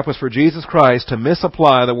 The trap was for Jesus Christ to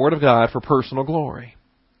misapply the Word of God for personal glory.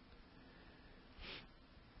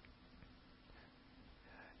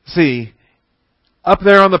 See, up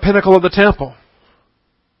there on the pinnacle of the temple,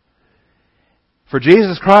 for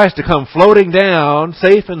Jesus Christ to come floating down,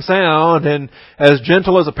 safe and sound, and as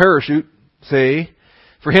gentle as a parachute, see,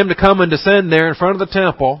 for Him to come and descend there in front of the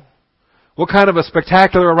temple, what kind of a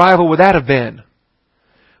spectacular arrival would that have been?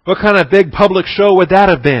 What kind of big public show would that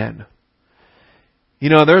have been?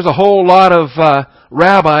 There's a whole lot of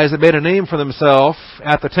rabbis that made a name for themselves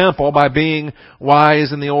at the temple by being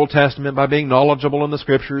wise in the Old Testament, by being knowledgeable in the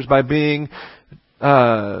Scriptures, by being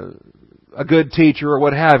a good teacher or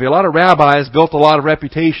what have you. A lot of rabbis built a lot of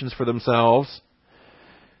reputations for themselves.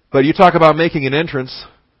 But you talk about making an entrance,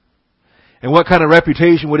 and what kind of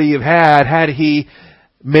reputation would he have had he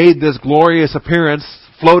made this glorious appearance,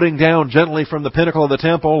 floating down gently from the pinnacle of the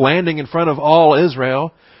temple, landing in front of all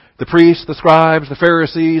Israel, the priests, the scribes, the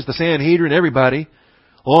Pharisees, the Sanhedrin, everybody.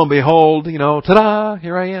 Lo and behold, ta-da,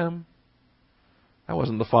 here I am. That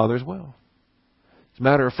wasn't the Father's will. As a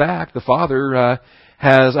matter of fact, the Father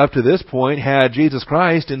has, up to this point, had Jesus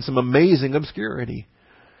Christ in some amazing obscurity.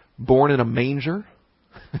 Born in a manger.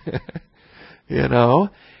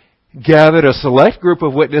 Gathered a select group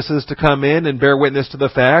of witnesses to come in and bear witness to the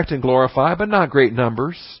fact and glorify, but not great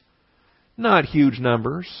numbers. Not huge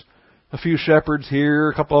numbers. A few shepherds here,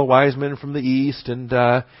 a couple of wise men from the east, and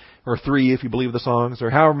or 3 if you believe the songs, or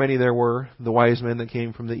however many there were, the wise men that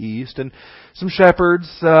came from the east, and some shepherds,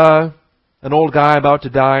 an old guy about to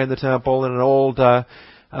die in the temple, and an old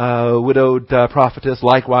widowed prophetess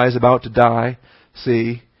likewise about to die.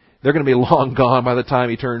 See, they're going to be long gone by the time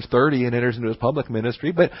he turns 30 and enters into his public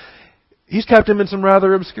ministry, but he's kept him in some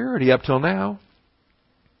rather obscurity up till now.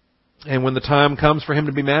 And when the time comes for him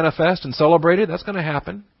to be manifest and celebrated, that's going to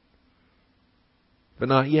happen. But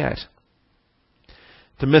not yet.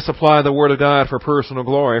 To misapply the Word of God for personal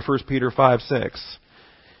glory, 1 Peter 5:6.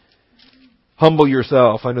 Humble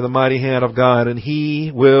yourself under the mighty hand of God, and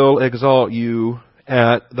He will exalt you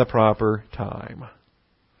at the proper time. I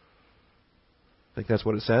think that's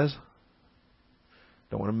what it says.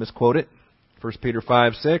 Don't want to misquote it. 1 Peter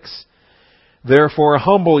 5:6. Therefore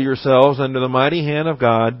humble yourselves under the mighty hand of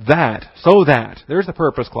God, so that, there's the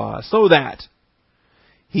purpose clause, so that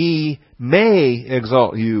He may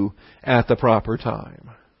exalt you at the proper time.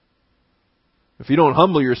 If you don't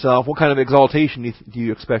humble yourself, what kind of exaltation do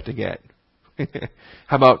you expect to get?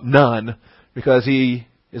 How about none? Because He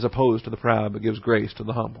is opposed to the proud, but gives grace to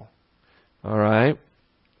the humble. All right?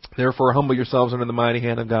 Therefore, humble yourselves under the mighty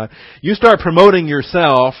hand of God. You start promoting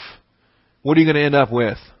yourself, what are you going to end up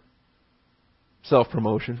with?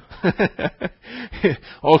 Self-promotion.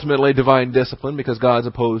 Ultimately, divine discipline, because God's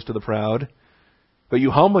opposed to the proud. But you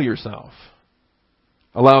humble yourself.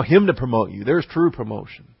 Allow Him to promote you. There's true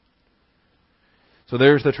promotion. So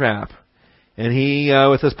there's the trap. And he,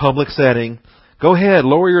 with this public setting, go ahead,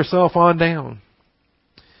 lower yourself on down.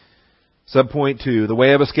 Subpoint 2. The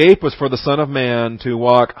way of escape was for the Son of Man to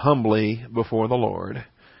walk humbly before the Lord.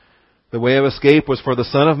 The way of escape was for the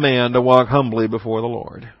Son of Man to walk humbly before the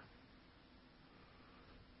Lord.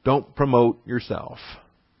 Don't promote yourself.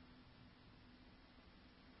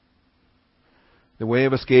 The way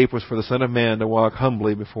of escape was for the Son of Man to walk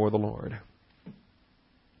humbly before the Lord.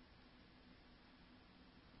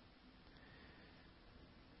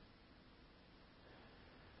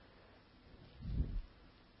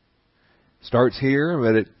 Starts here,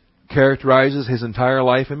 but it characterizes His entire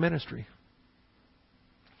life and ministry.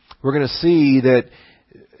 We're going to see that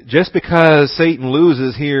just because Satan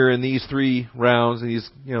loses here in these 3 rounds, and he's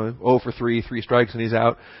 0 for 3 strikes and he's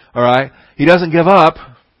out, all right, he doesn't give up.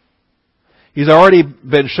 He's already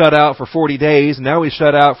been shut out for 40 days, and now he's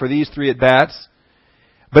shut out for these 3 at-bats.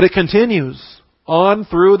 But it continues on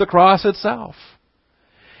through the cross itself.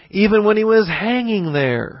 Even when he was hanging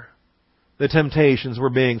there, the temptations were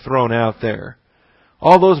being thrown out there.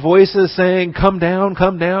 All those voices saying, come down,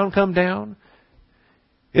 come down, come down.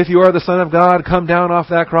 If you are the Son of God, come down off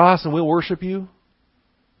that cross and we'll worship you.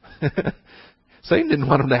 Satan didn't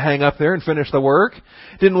want him to hang up there and finish the work.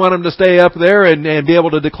 Didn't want him to stay up there and be able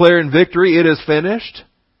to declare in victory, it is finished.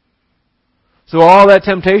 So all that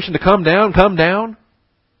temptation to come down, come down.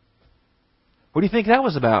 What do you think that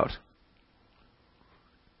was about?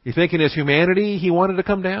 You think in His humanity He wanted to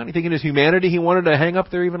come down? You think in His humanity He wanted to hang up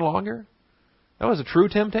there even longer? That was a true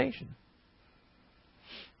temptation.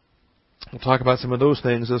 We'll talk about some of those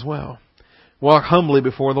things as well. Walk humbly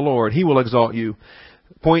before the Lord. He will exalt you.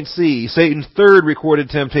 Point C, Satan's third recorded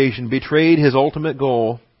temptation betrayed his ultimate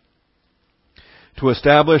goal to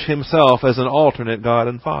establish himself as an alternate God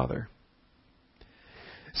and Father.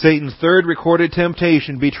 Satan's third recorded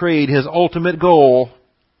temptation betrayed his ultimate goal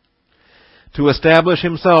to establish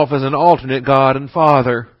himself as an alternate God and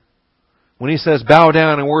Father. When he says, bow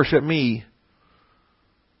down and worship me,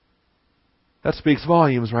 that speaks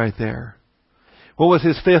volumes right there. What was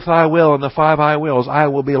his 5th I will and the 5 I wills? I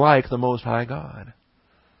will be like the Most High God.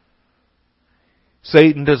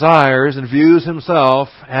 Satan desires and views himself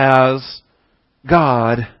as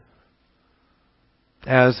God,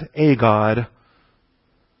 as a God,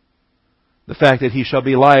 The fact that he shall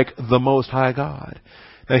be like the Most High God.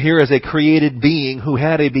 Now here is a created being who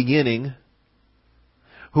had a beginning,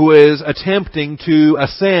 who is attempting to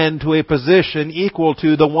ascend to a position equal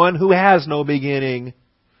to the one who has no beginning.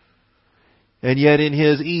 And yet in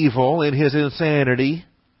his evil, in his insanity,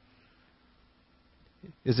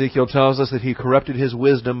 Ezekiel tells us that he corrupted his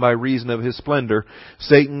wisdom by reason of his splendor.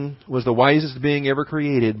 Satan was the wisest being ever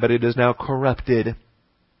created, but it is now corrupted.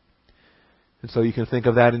 And so you can think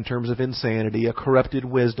of that in terms of insanity, a corrupted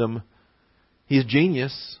wisdom. He's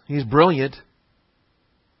genius, he's brilliant,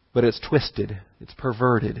 but it's twisted, it's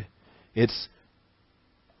perverted, it's,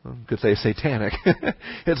 I could say satanic,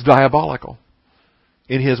 it's diabolical.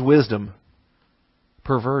 In his wisdom,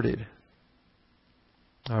 perverted.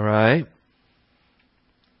 All right.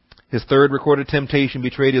 His third recorded temptation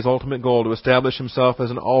betrayed his ultimate goal to establish himself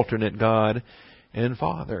as an alternate God and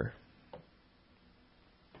Father.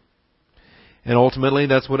 And ultimately,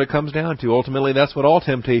 that's what it comes down to. Ultimately, that's what all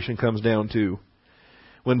temptation comes down to.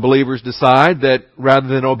 When believers decide that rather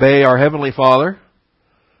than obey our Heavenly Father,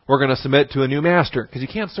 we're going to submit to a new master. Because you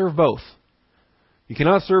can't serve both. You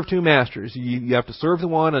cannot serve two masters. You have to serve the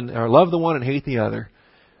one or love the one and hate the other.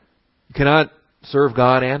 You cannot serve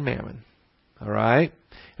God and mammon. All right?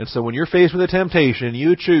 And so when you're faced with a temptation,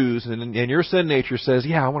 you choose, and your sin nature says,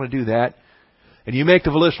 yeah, I want to do that. And you make the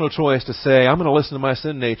volitional choice to say, I'm going to listen to my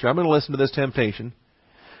sin nature. I'm going to listen to this temptation.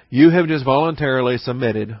 You have just voluntarily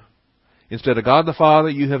submitted. Instead of God the Father,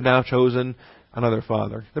 you have now chosen another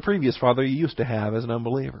father. The previous father you used to have as an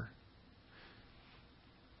unbeliever.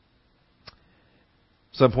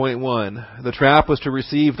 Subpoint 1. The trap was to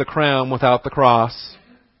receive the crown without the cross.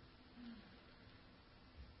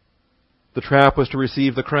 The trap was to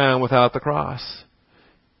receive the crown without the cross.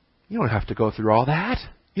 You don't have to go through all that.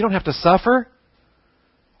 You don't have to suffer.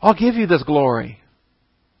 I'll give you this glory.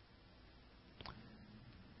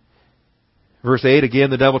 Verse 8, again,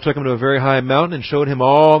 the devil took him to a very high mountain and showed him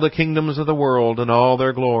all the kingdoms of the world and all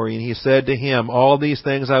their glory. And he said to him, all these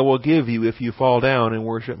things I will give you if you fall down and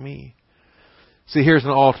worship me. See, here's an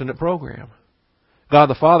alternate program. God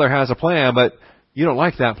the Father has a plan, but you don't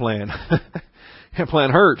like that plan. That plan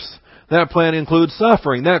hurts. That plan includes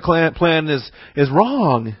suffering. That plan is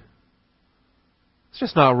wrong. It's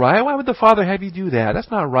just not right. Why would the Father have you do that?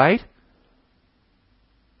 That's not right.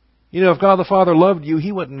 You know, if God the Father loved you,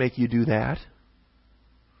 He wouldn't make you do that.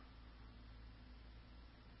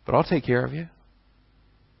 But I'll take care of you.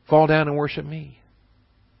 Fall down and worship me.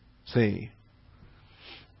 See.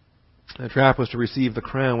 The trap was to receive the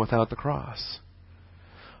crown without the cross.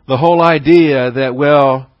 The whole idea that,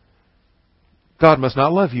 well, God must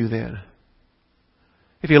not love you then.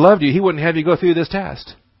 If He loved you, He wouldn't have you go through this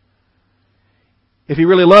test. If He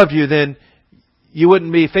really loved you, then you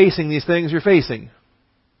wouldn't be facing these things you're facing.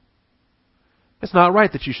 It's not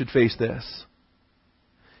right that you should face this.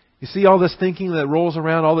 You see all this thinking that rolls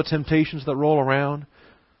around, all the temptations that roll around,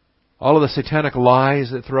 all of the satanic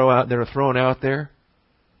lies that are thrown out there.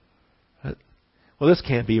 Well, this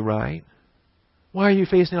can't be right. Why are you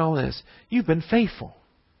facing all this? You've been faithful.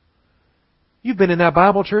 You've been in that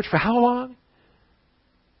Bible church for how long?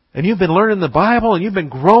 And you've been learning the Bible, and you've been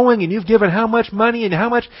growing, and you've given how much money and how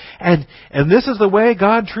much, and this is the way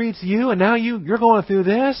God treats you, and now you're going through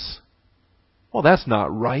this? Well, that's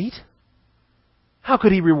not right. How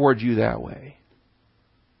could He reward you that way?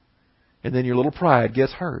 And then your little pride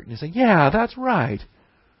gets hurt, and you say, yeah, that's right.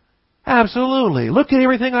 Absolutely. Look at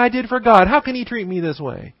everything I did for God. How can He treat me this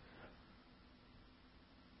way?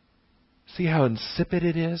 See how insipid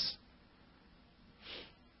it is?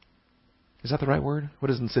 Is that the right word? What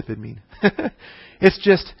does insipid mean? It's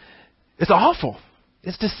awful.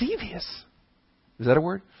 It's deceivious. Is that a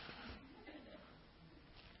word?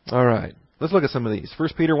 All right. Let's look at some of these. 1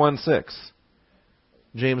 Peter 1:6.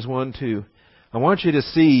 James 1:2. I want you to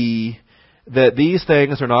see that these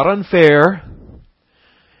things are not unfair,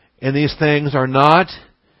 and these things are not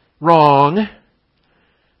wrong.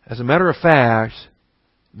 As a matter of fact,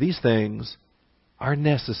 these things are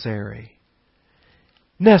necessary.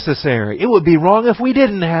 Necessary. It would be wrong if we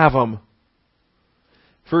didn't have them.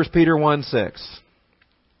 1 Peter 1:6.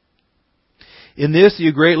 In this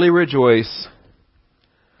you greatly rejoice,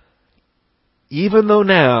 even though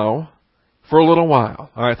now, for a little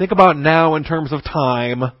while. All right, think about now in terms of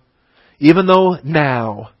time. Even though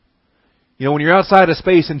now. You know, when you're outside of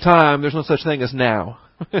space and time, there's no such thing as now.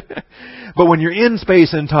 But when you're in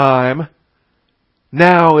space and time,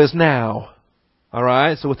 now is now. All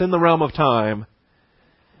right, so within the realm of time.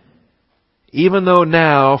 Even though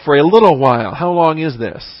now, for a little while, how long is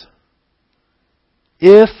this?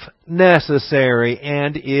 If necessary,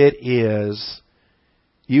 and it is,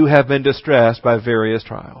 you have been distressed by various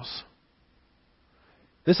trials.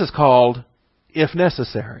 This is called, if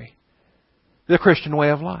necessary, the Christian way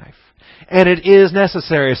of life. And it is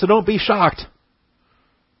necessary, so don't be shocked.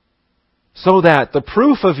 So that the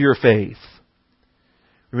proof of your faith,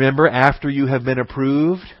 remember, after you have been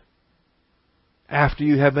approved, that's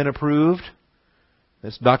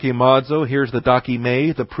dokimazo, here's the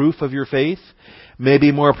dokime, the proof of your faith, may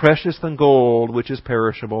be more precious than gold, which is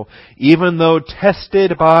perishable, even though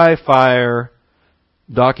tested by fire,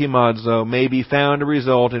 dokimazo, may be found to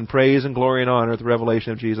result in praise and glory and honor at the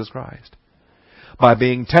revelation of Jesus Christ. By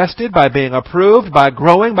being tested, by being approved, by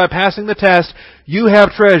growing, by passing the test, you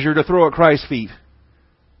have treasure to throw at Christ's feet.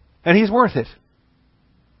 And He's worth it.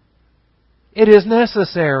 It is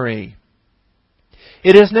necessary.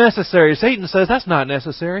 It is necessary. Satan says, that's not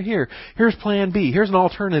necessary. Here's plan B. Here's an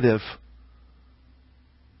alternative.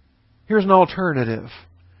 Here's an alternative.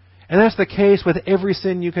 And that's the case with every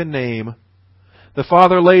sin you can name. The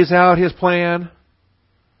Father lays out His plan,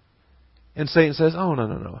 and Satan says, oh,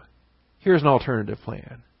 no. Here's an alternative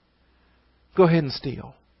plan. Go ahead and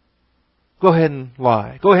steal. Go ahead and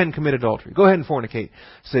lie. Go ahead and commit adultery. Go ahead and fornicate.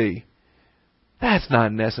 See, that's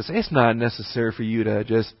not necessary. It's not necessary for you to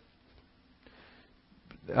just...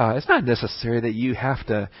 it's not necessary that you have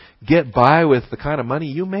to get by with the kind of money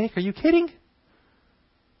you make. Are you kidding?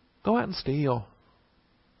 Go out and steal.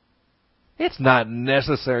 It's not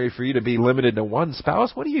necessary for you to be limited to one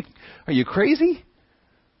spouse. Are you crazy?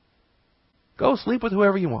 Go sleep with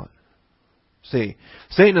whoever you want. See,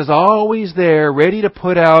 Satan is always there, ready to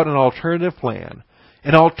put out an alternative plan,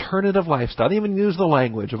 an alternative lifestyle. They even use the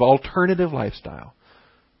language of alternative lifestyle.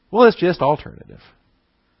 Well, it's just alternative.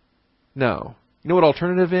 No. You know what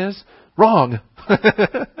alternative is? Wrong.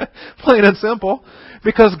 Plain and simple.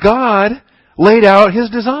 Because God laid out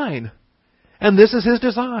His design. And this is His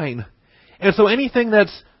design. And so anything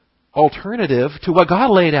that's alternative to what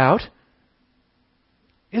God laid out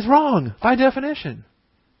is wrong by definition.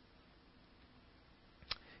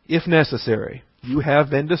 If necessary, you have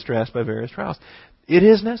been distressed by various trials. It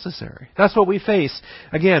is necessary. That's what we face.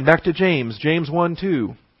 Again, back to James. James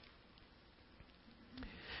 1:2.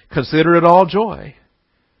 Consider it all joy,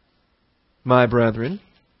 my brethren,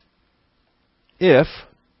 if...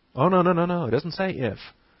 Oh, no. It doesn't say if.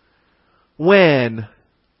 When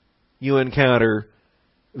you encounter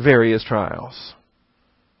various trials.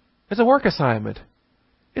 It's a work assignment.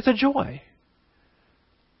 It's a joy.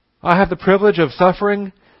 I have the privilege of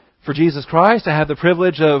suffering for Jesus Christ. I have the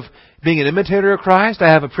privilege of being an imitator of Christ. I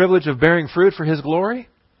have a privilege of bearing fruit for His glory.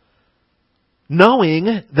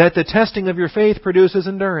 Knowing that the testing of your faith produces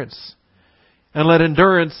endurance. And let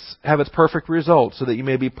endurance have its perfect result, so that you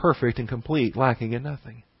may be perfect and complete, lacking in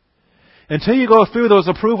nothing. Until you go through those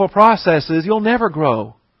approval processes, you'll never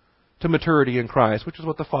grow to maturity in Christ, which is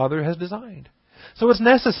what the Father has designed. So it's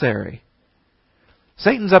necessary.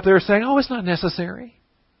 Satan's up there saying, oh, it's not necessary.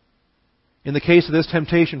 In the case of this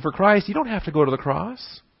temptation for Christ, you don't have to go to the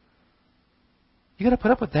cross. You got to put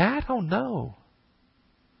up with that? Oh, no.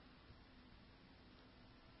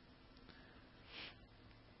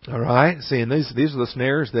 All right? See, and these are the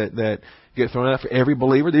snares that get thrown out for every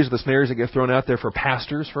believer. These are the snares that get thrown out there for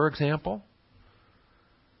pastors, for example.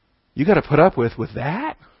 You got to put up with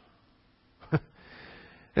that?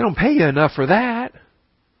 They don't pay you enough for that.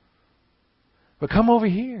 But come over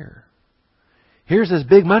here. Here's this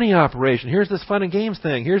big money operation. Here's this fun and games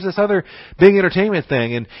thing. Here's this other big entertainment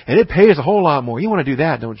thing. And it pays a whole lot more. You want to do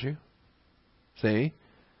that, don't you? See?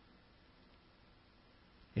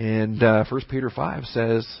 And 1 Peter 5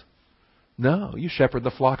 says, no, you shepherd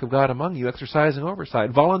the flock of God among you, exercising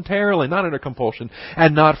oversight, voluntarily, not under compulsion,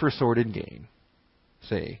 and not for sordid gain.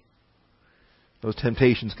 See? Those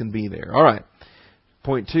temptations can be there. All right.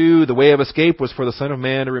 Point 2, the way of escape was for the Son of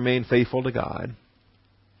Man to remain faithful to God.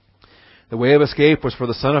 The way of escape was for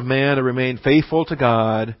the Son of Man to remain faithful to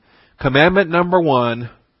God. Commandment number 1.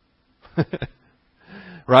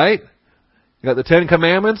 Right? You got the 10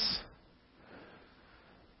 Commandments.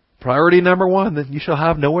 Priority number 1, that you shall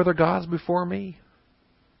have no other gods before me.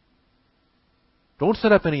 Don't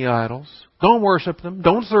set up any idols. Don't worship them.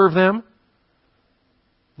 Don't serve them.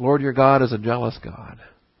 Lord your God is a jealous God.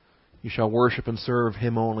 You shall worship and serve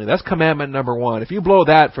Him only. That's commandment number 1. If you blow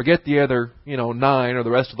that, forget the other, 9 or the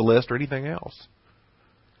rest of the list or anything else.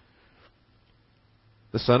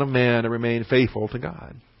 The Son of Man to remain faithful to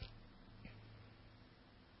God.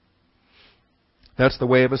 That's the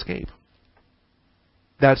way of escape.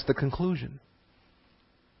 That's the conclusion.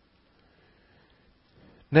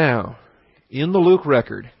 Now, in the Luke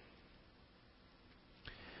record,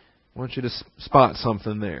 I want you to spot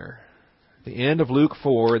something there. At the end of Luke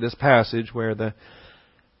 4, this passage where the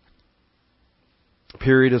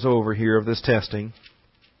period is over here of this testing,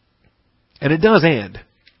 And it does end.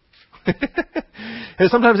 And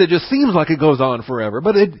sometimes it just seems like it goes on forever.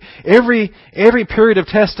 But every period of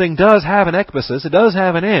testing does have an ekbasis. It does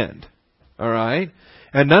have an end. All right?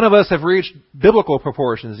 And none of us have reached biblical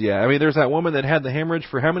proportions yet. I mean, there's that woman that had the hemorrhage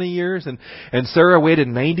for how many years? And Sarah waited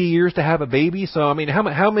 90 years to have a baby. So, I mean,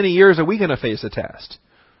 how many years are we going to face a test?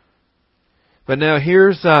 But now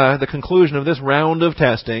here's the conclusion of this round of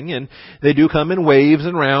testing. And they do come in waves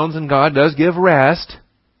and rounds, and God does give rest.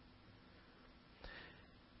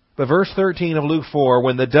 But verse 13 of Luke 4,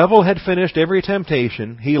 when the devil had finished every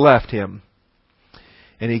temptation, he left him.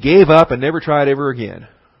 And he gave up and never tried ever again.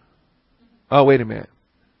 Oh, wait a minute.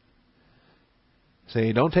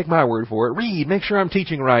 See, don't take my word for it. Read. Make sure I'm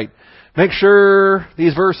teaching right. Make sure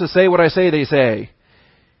these verses say what I say they say.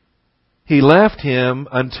 He left him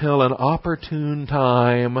until an opportune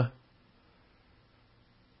time.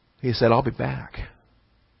 He said, I'll be back.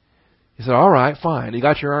 He said, all right, fine. You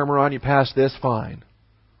got your armor on, you passed this, fine.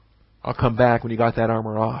 I'll come back when you got that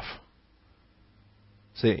armor off.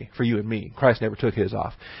 See, for you and me. Christ never took his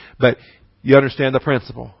off. But you understand the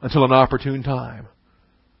principle. Until an opportune time.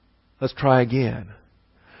 Let's try again.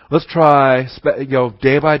 Let's try,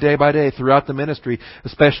 day by day by day throughout the ministry,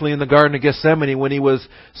 especially in the Garden of Gethsemane when he was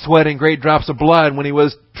sweating great drops of blood, when he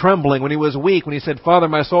was trembling, when he was weak, when he said, Father,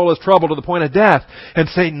 my soul is troubled to the point of death. And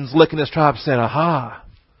Satan's licking his chops saying, aha.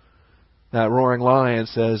 That roaring lion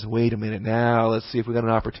says, wait a minute now, let's see if we got an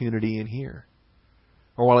opportunity in here.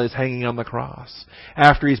 Or while he's hanging on the cross.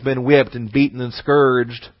 After he's been whipped and beaten and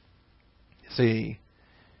scourged, see,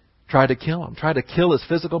 tried to kill him. Tried to kill his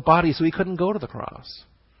physical body so he couldn't go to the cross.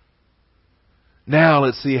 Now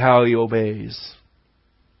let's see how he obeys.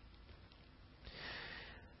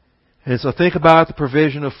 And so think about the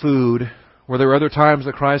provision of food. Were there other times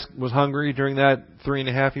that Christ was hungry during that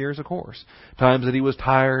 3.5 years? Of course. Times that he was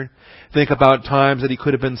tired. Think about times that he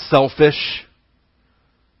could have been selfish.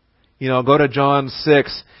 Go to John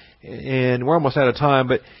 6, and we're almost out of time,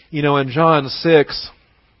 but, in John 6,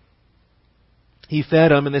 he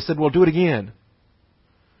fed them, and they said, well, do it again.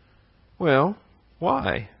 Well,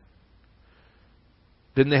 why?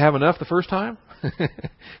 Didn't they have enough the first time?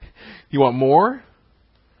 You want more?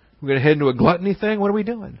 We're going to head into a gluttony thing? What are we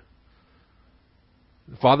doing?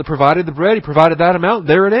 The Father provided the bread. He provided that amount.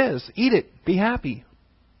 There it is. Eat it. Be happy.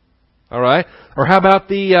 All right? Or how about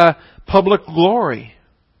the public glory?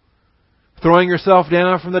 Throwing yourself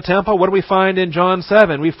down from the temple. What do we find in John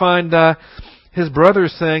 7? We find his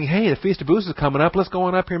brothers saying, hey, the Feast of Booths is coming up. Let's go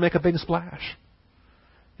on up here and make a big splash.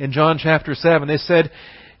 In John chapter 7, they said,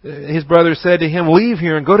 his brothers said to him, leave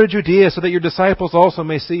here and go to Judea so that your disciples also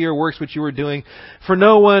may see your works which you are doing. For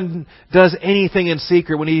no one does anything in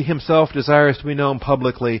secret when he himself desires to be known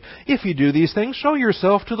publicly. If you do these things, show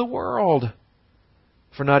yourself to the world.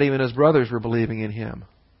 For not even his brothers were believing in him.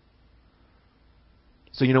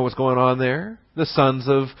 So you know what's going on there? The sons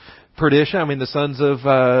of perdition, the sons of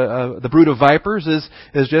the brood of vipers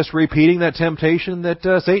is just repeating that temptation that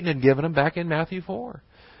Satan had given him back in Matthew 4.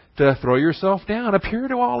 To throw yourself down, appear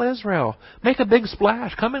to all Israel, make a big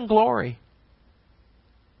splash, come in glory.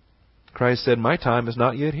 Christ said, my time is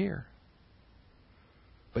not yet here.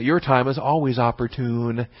 But your time is always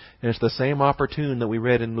opportune, and it's the same opportune that we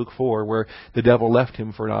read in Luke 4, where the devil left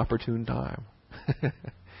him for an opportune time.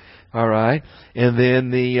 All right? And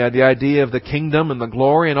then the idea of the kingdom and the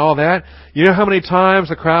glory and all that. You know how many times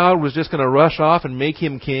the crowd was just going to rush off and make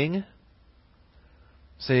him king?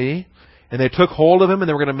 See? And they took hold of him and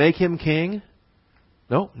they were going to make him king?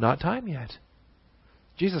 No, not time yet.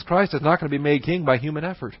 Jesus Christ is not going to be made king by human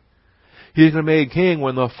effort. He's going to be made king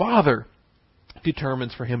when the Father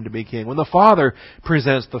determines for him to be king. When the Father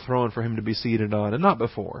presents the throne for him to be seated on, and not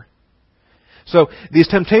before. So these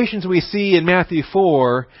temptations we see in Matthew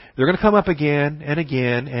 4, they're going to come up again and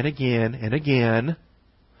again and again and again.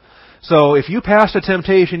 So if you passed a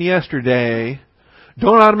temptation yesterday,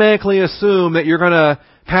 don't automatically assume that you're going to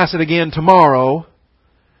pass it again tomorrow,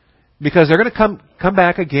 because they're going to come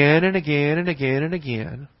back again and again and again and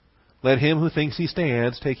again. Let him who thinks he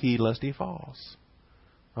stands take heed lest he falls.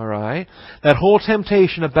 All right? That whole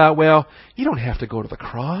temptation about, well, you don't have to go to the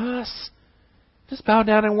cross. Just bow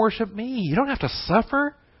down and worship me. You don't have to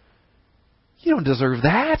suffer. You don't deserve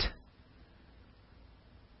that.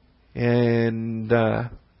 And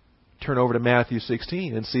turn over to Matthew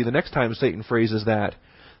 16 and see the next time Satan phrases that.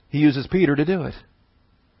 He uses Peter to do it.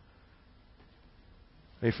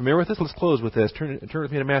 Are you familiar with this? Let's close with this. Turn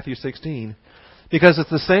with me to Matthew 16. Because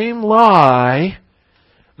it's the same lie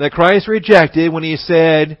that Christ rejected when he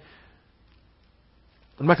said,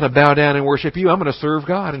 I'm not going to bow down and worship you. I'm going to serve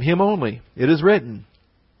God and him only. It is written.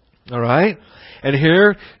 All right? And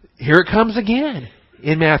here it comes again.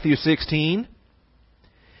 in Matthew 16.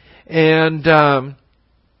 And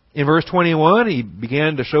in verse 21, he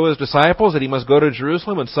began to show his disciples that he must go to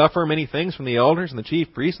Jerusalem and suffer many things from the elders and the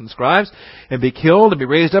chief priests and scribes and be killed and be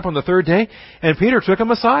raised up on the third day. And Peter took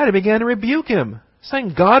him aside and began to rebuke him,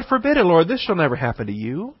 saying, God forbid it, Lord, this shall never happen to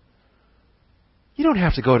you. You don't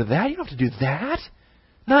have to go to that. You don't have to do that.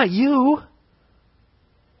 Not you.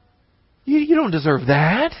 You don't deserve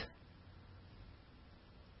that.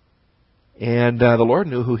 And the Lord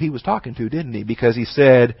knew who he was talking to, didn't he? Because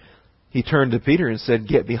he turned to Peter and said,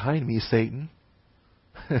 get behind me, Satan.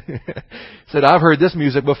 He said, I've heard this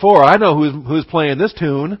music before. I know who's playing this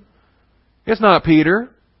tune. It's not Peter.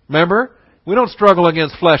 Remember? We don't struggle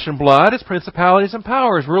against flesh and blood. It's principalities and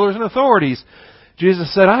powers, rulers and authorities.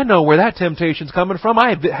 Jesus said, I know where that temptation's coming from.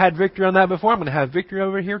 I had victory on that before. I'm going to have victory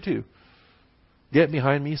over here too. Get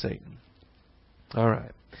behind me, Satan. All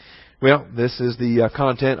right. Well, this is the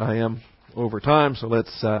content. I am over time, so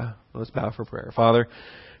let's bow for prayer. Father,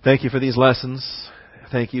 thank you for these lessons.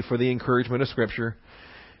 Thank you for the encouragement of Scripture.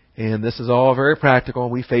 And this is all very practical.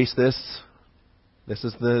 We face this. This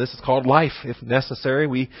is called life. If necessary,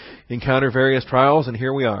 we encounter various trials, and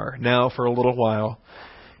here we are now for a little while.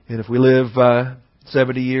 And if we live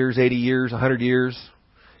 70 years, 80 years, 100 years,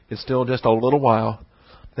 it's still just a little while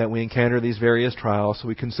that we encounter these various trials. So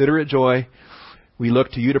we consider it joy. We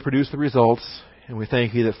look to you to produce the results, and we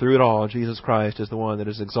thank you that through it all, Jesus Christ is the one that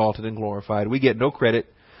is exalted and glorified. We get no credit,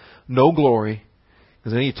 no glory,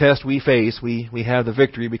 because any test we face, we have the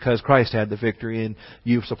victory because Christ had the victory, and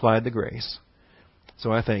you've supplied the grace.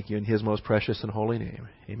 So I thank you in His most precious and holy name.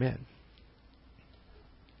 Amen.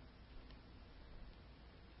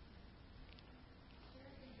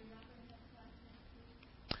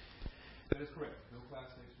 That is correct. No class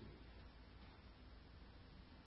next week.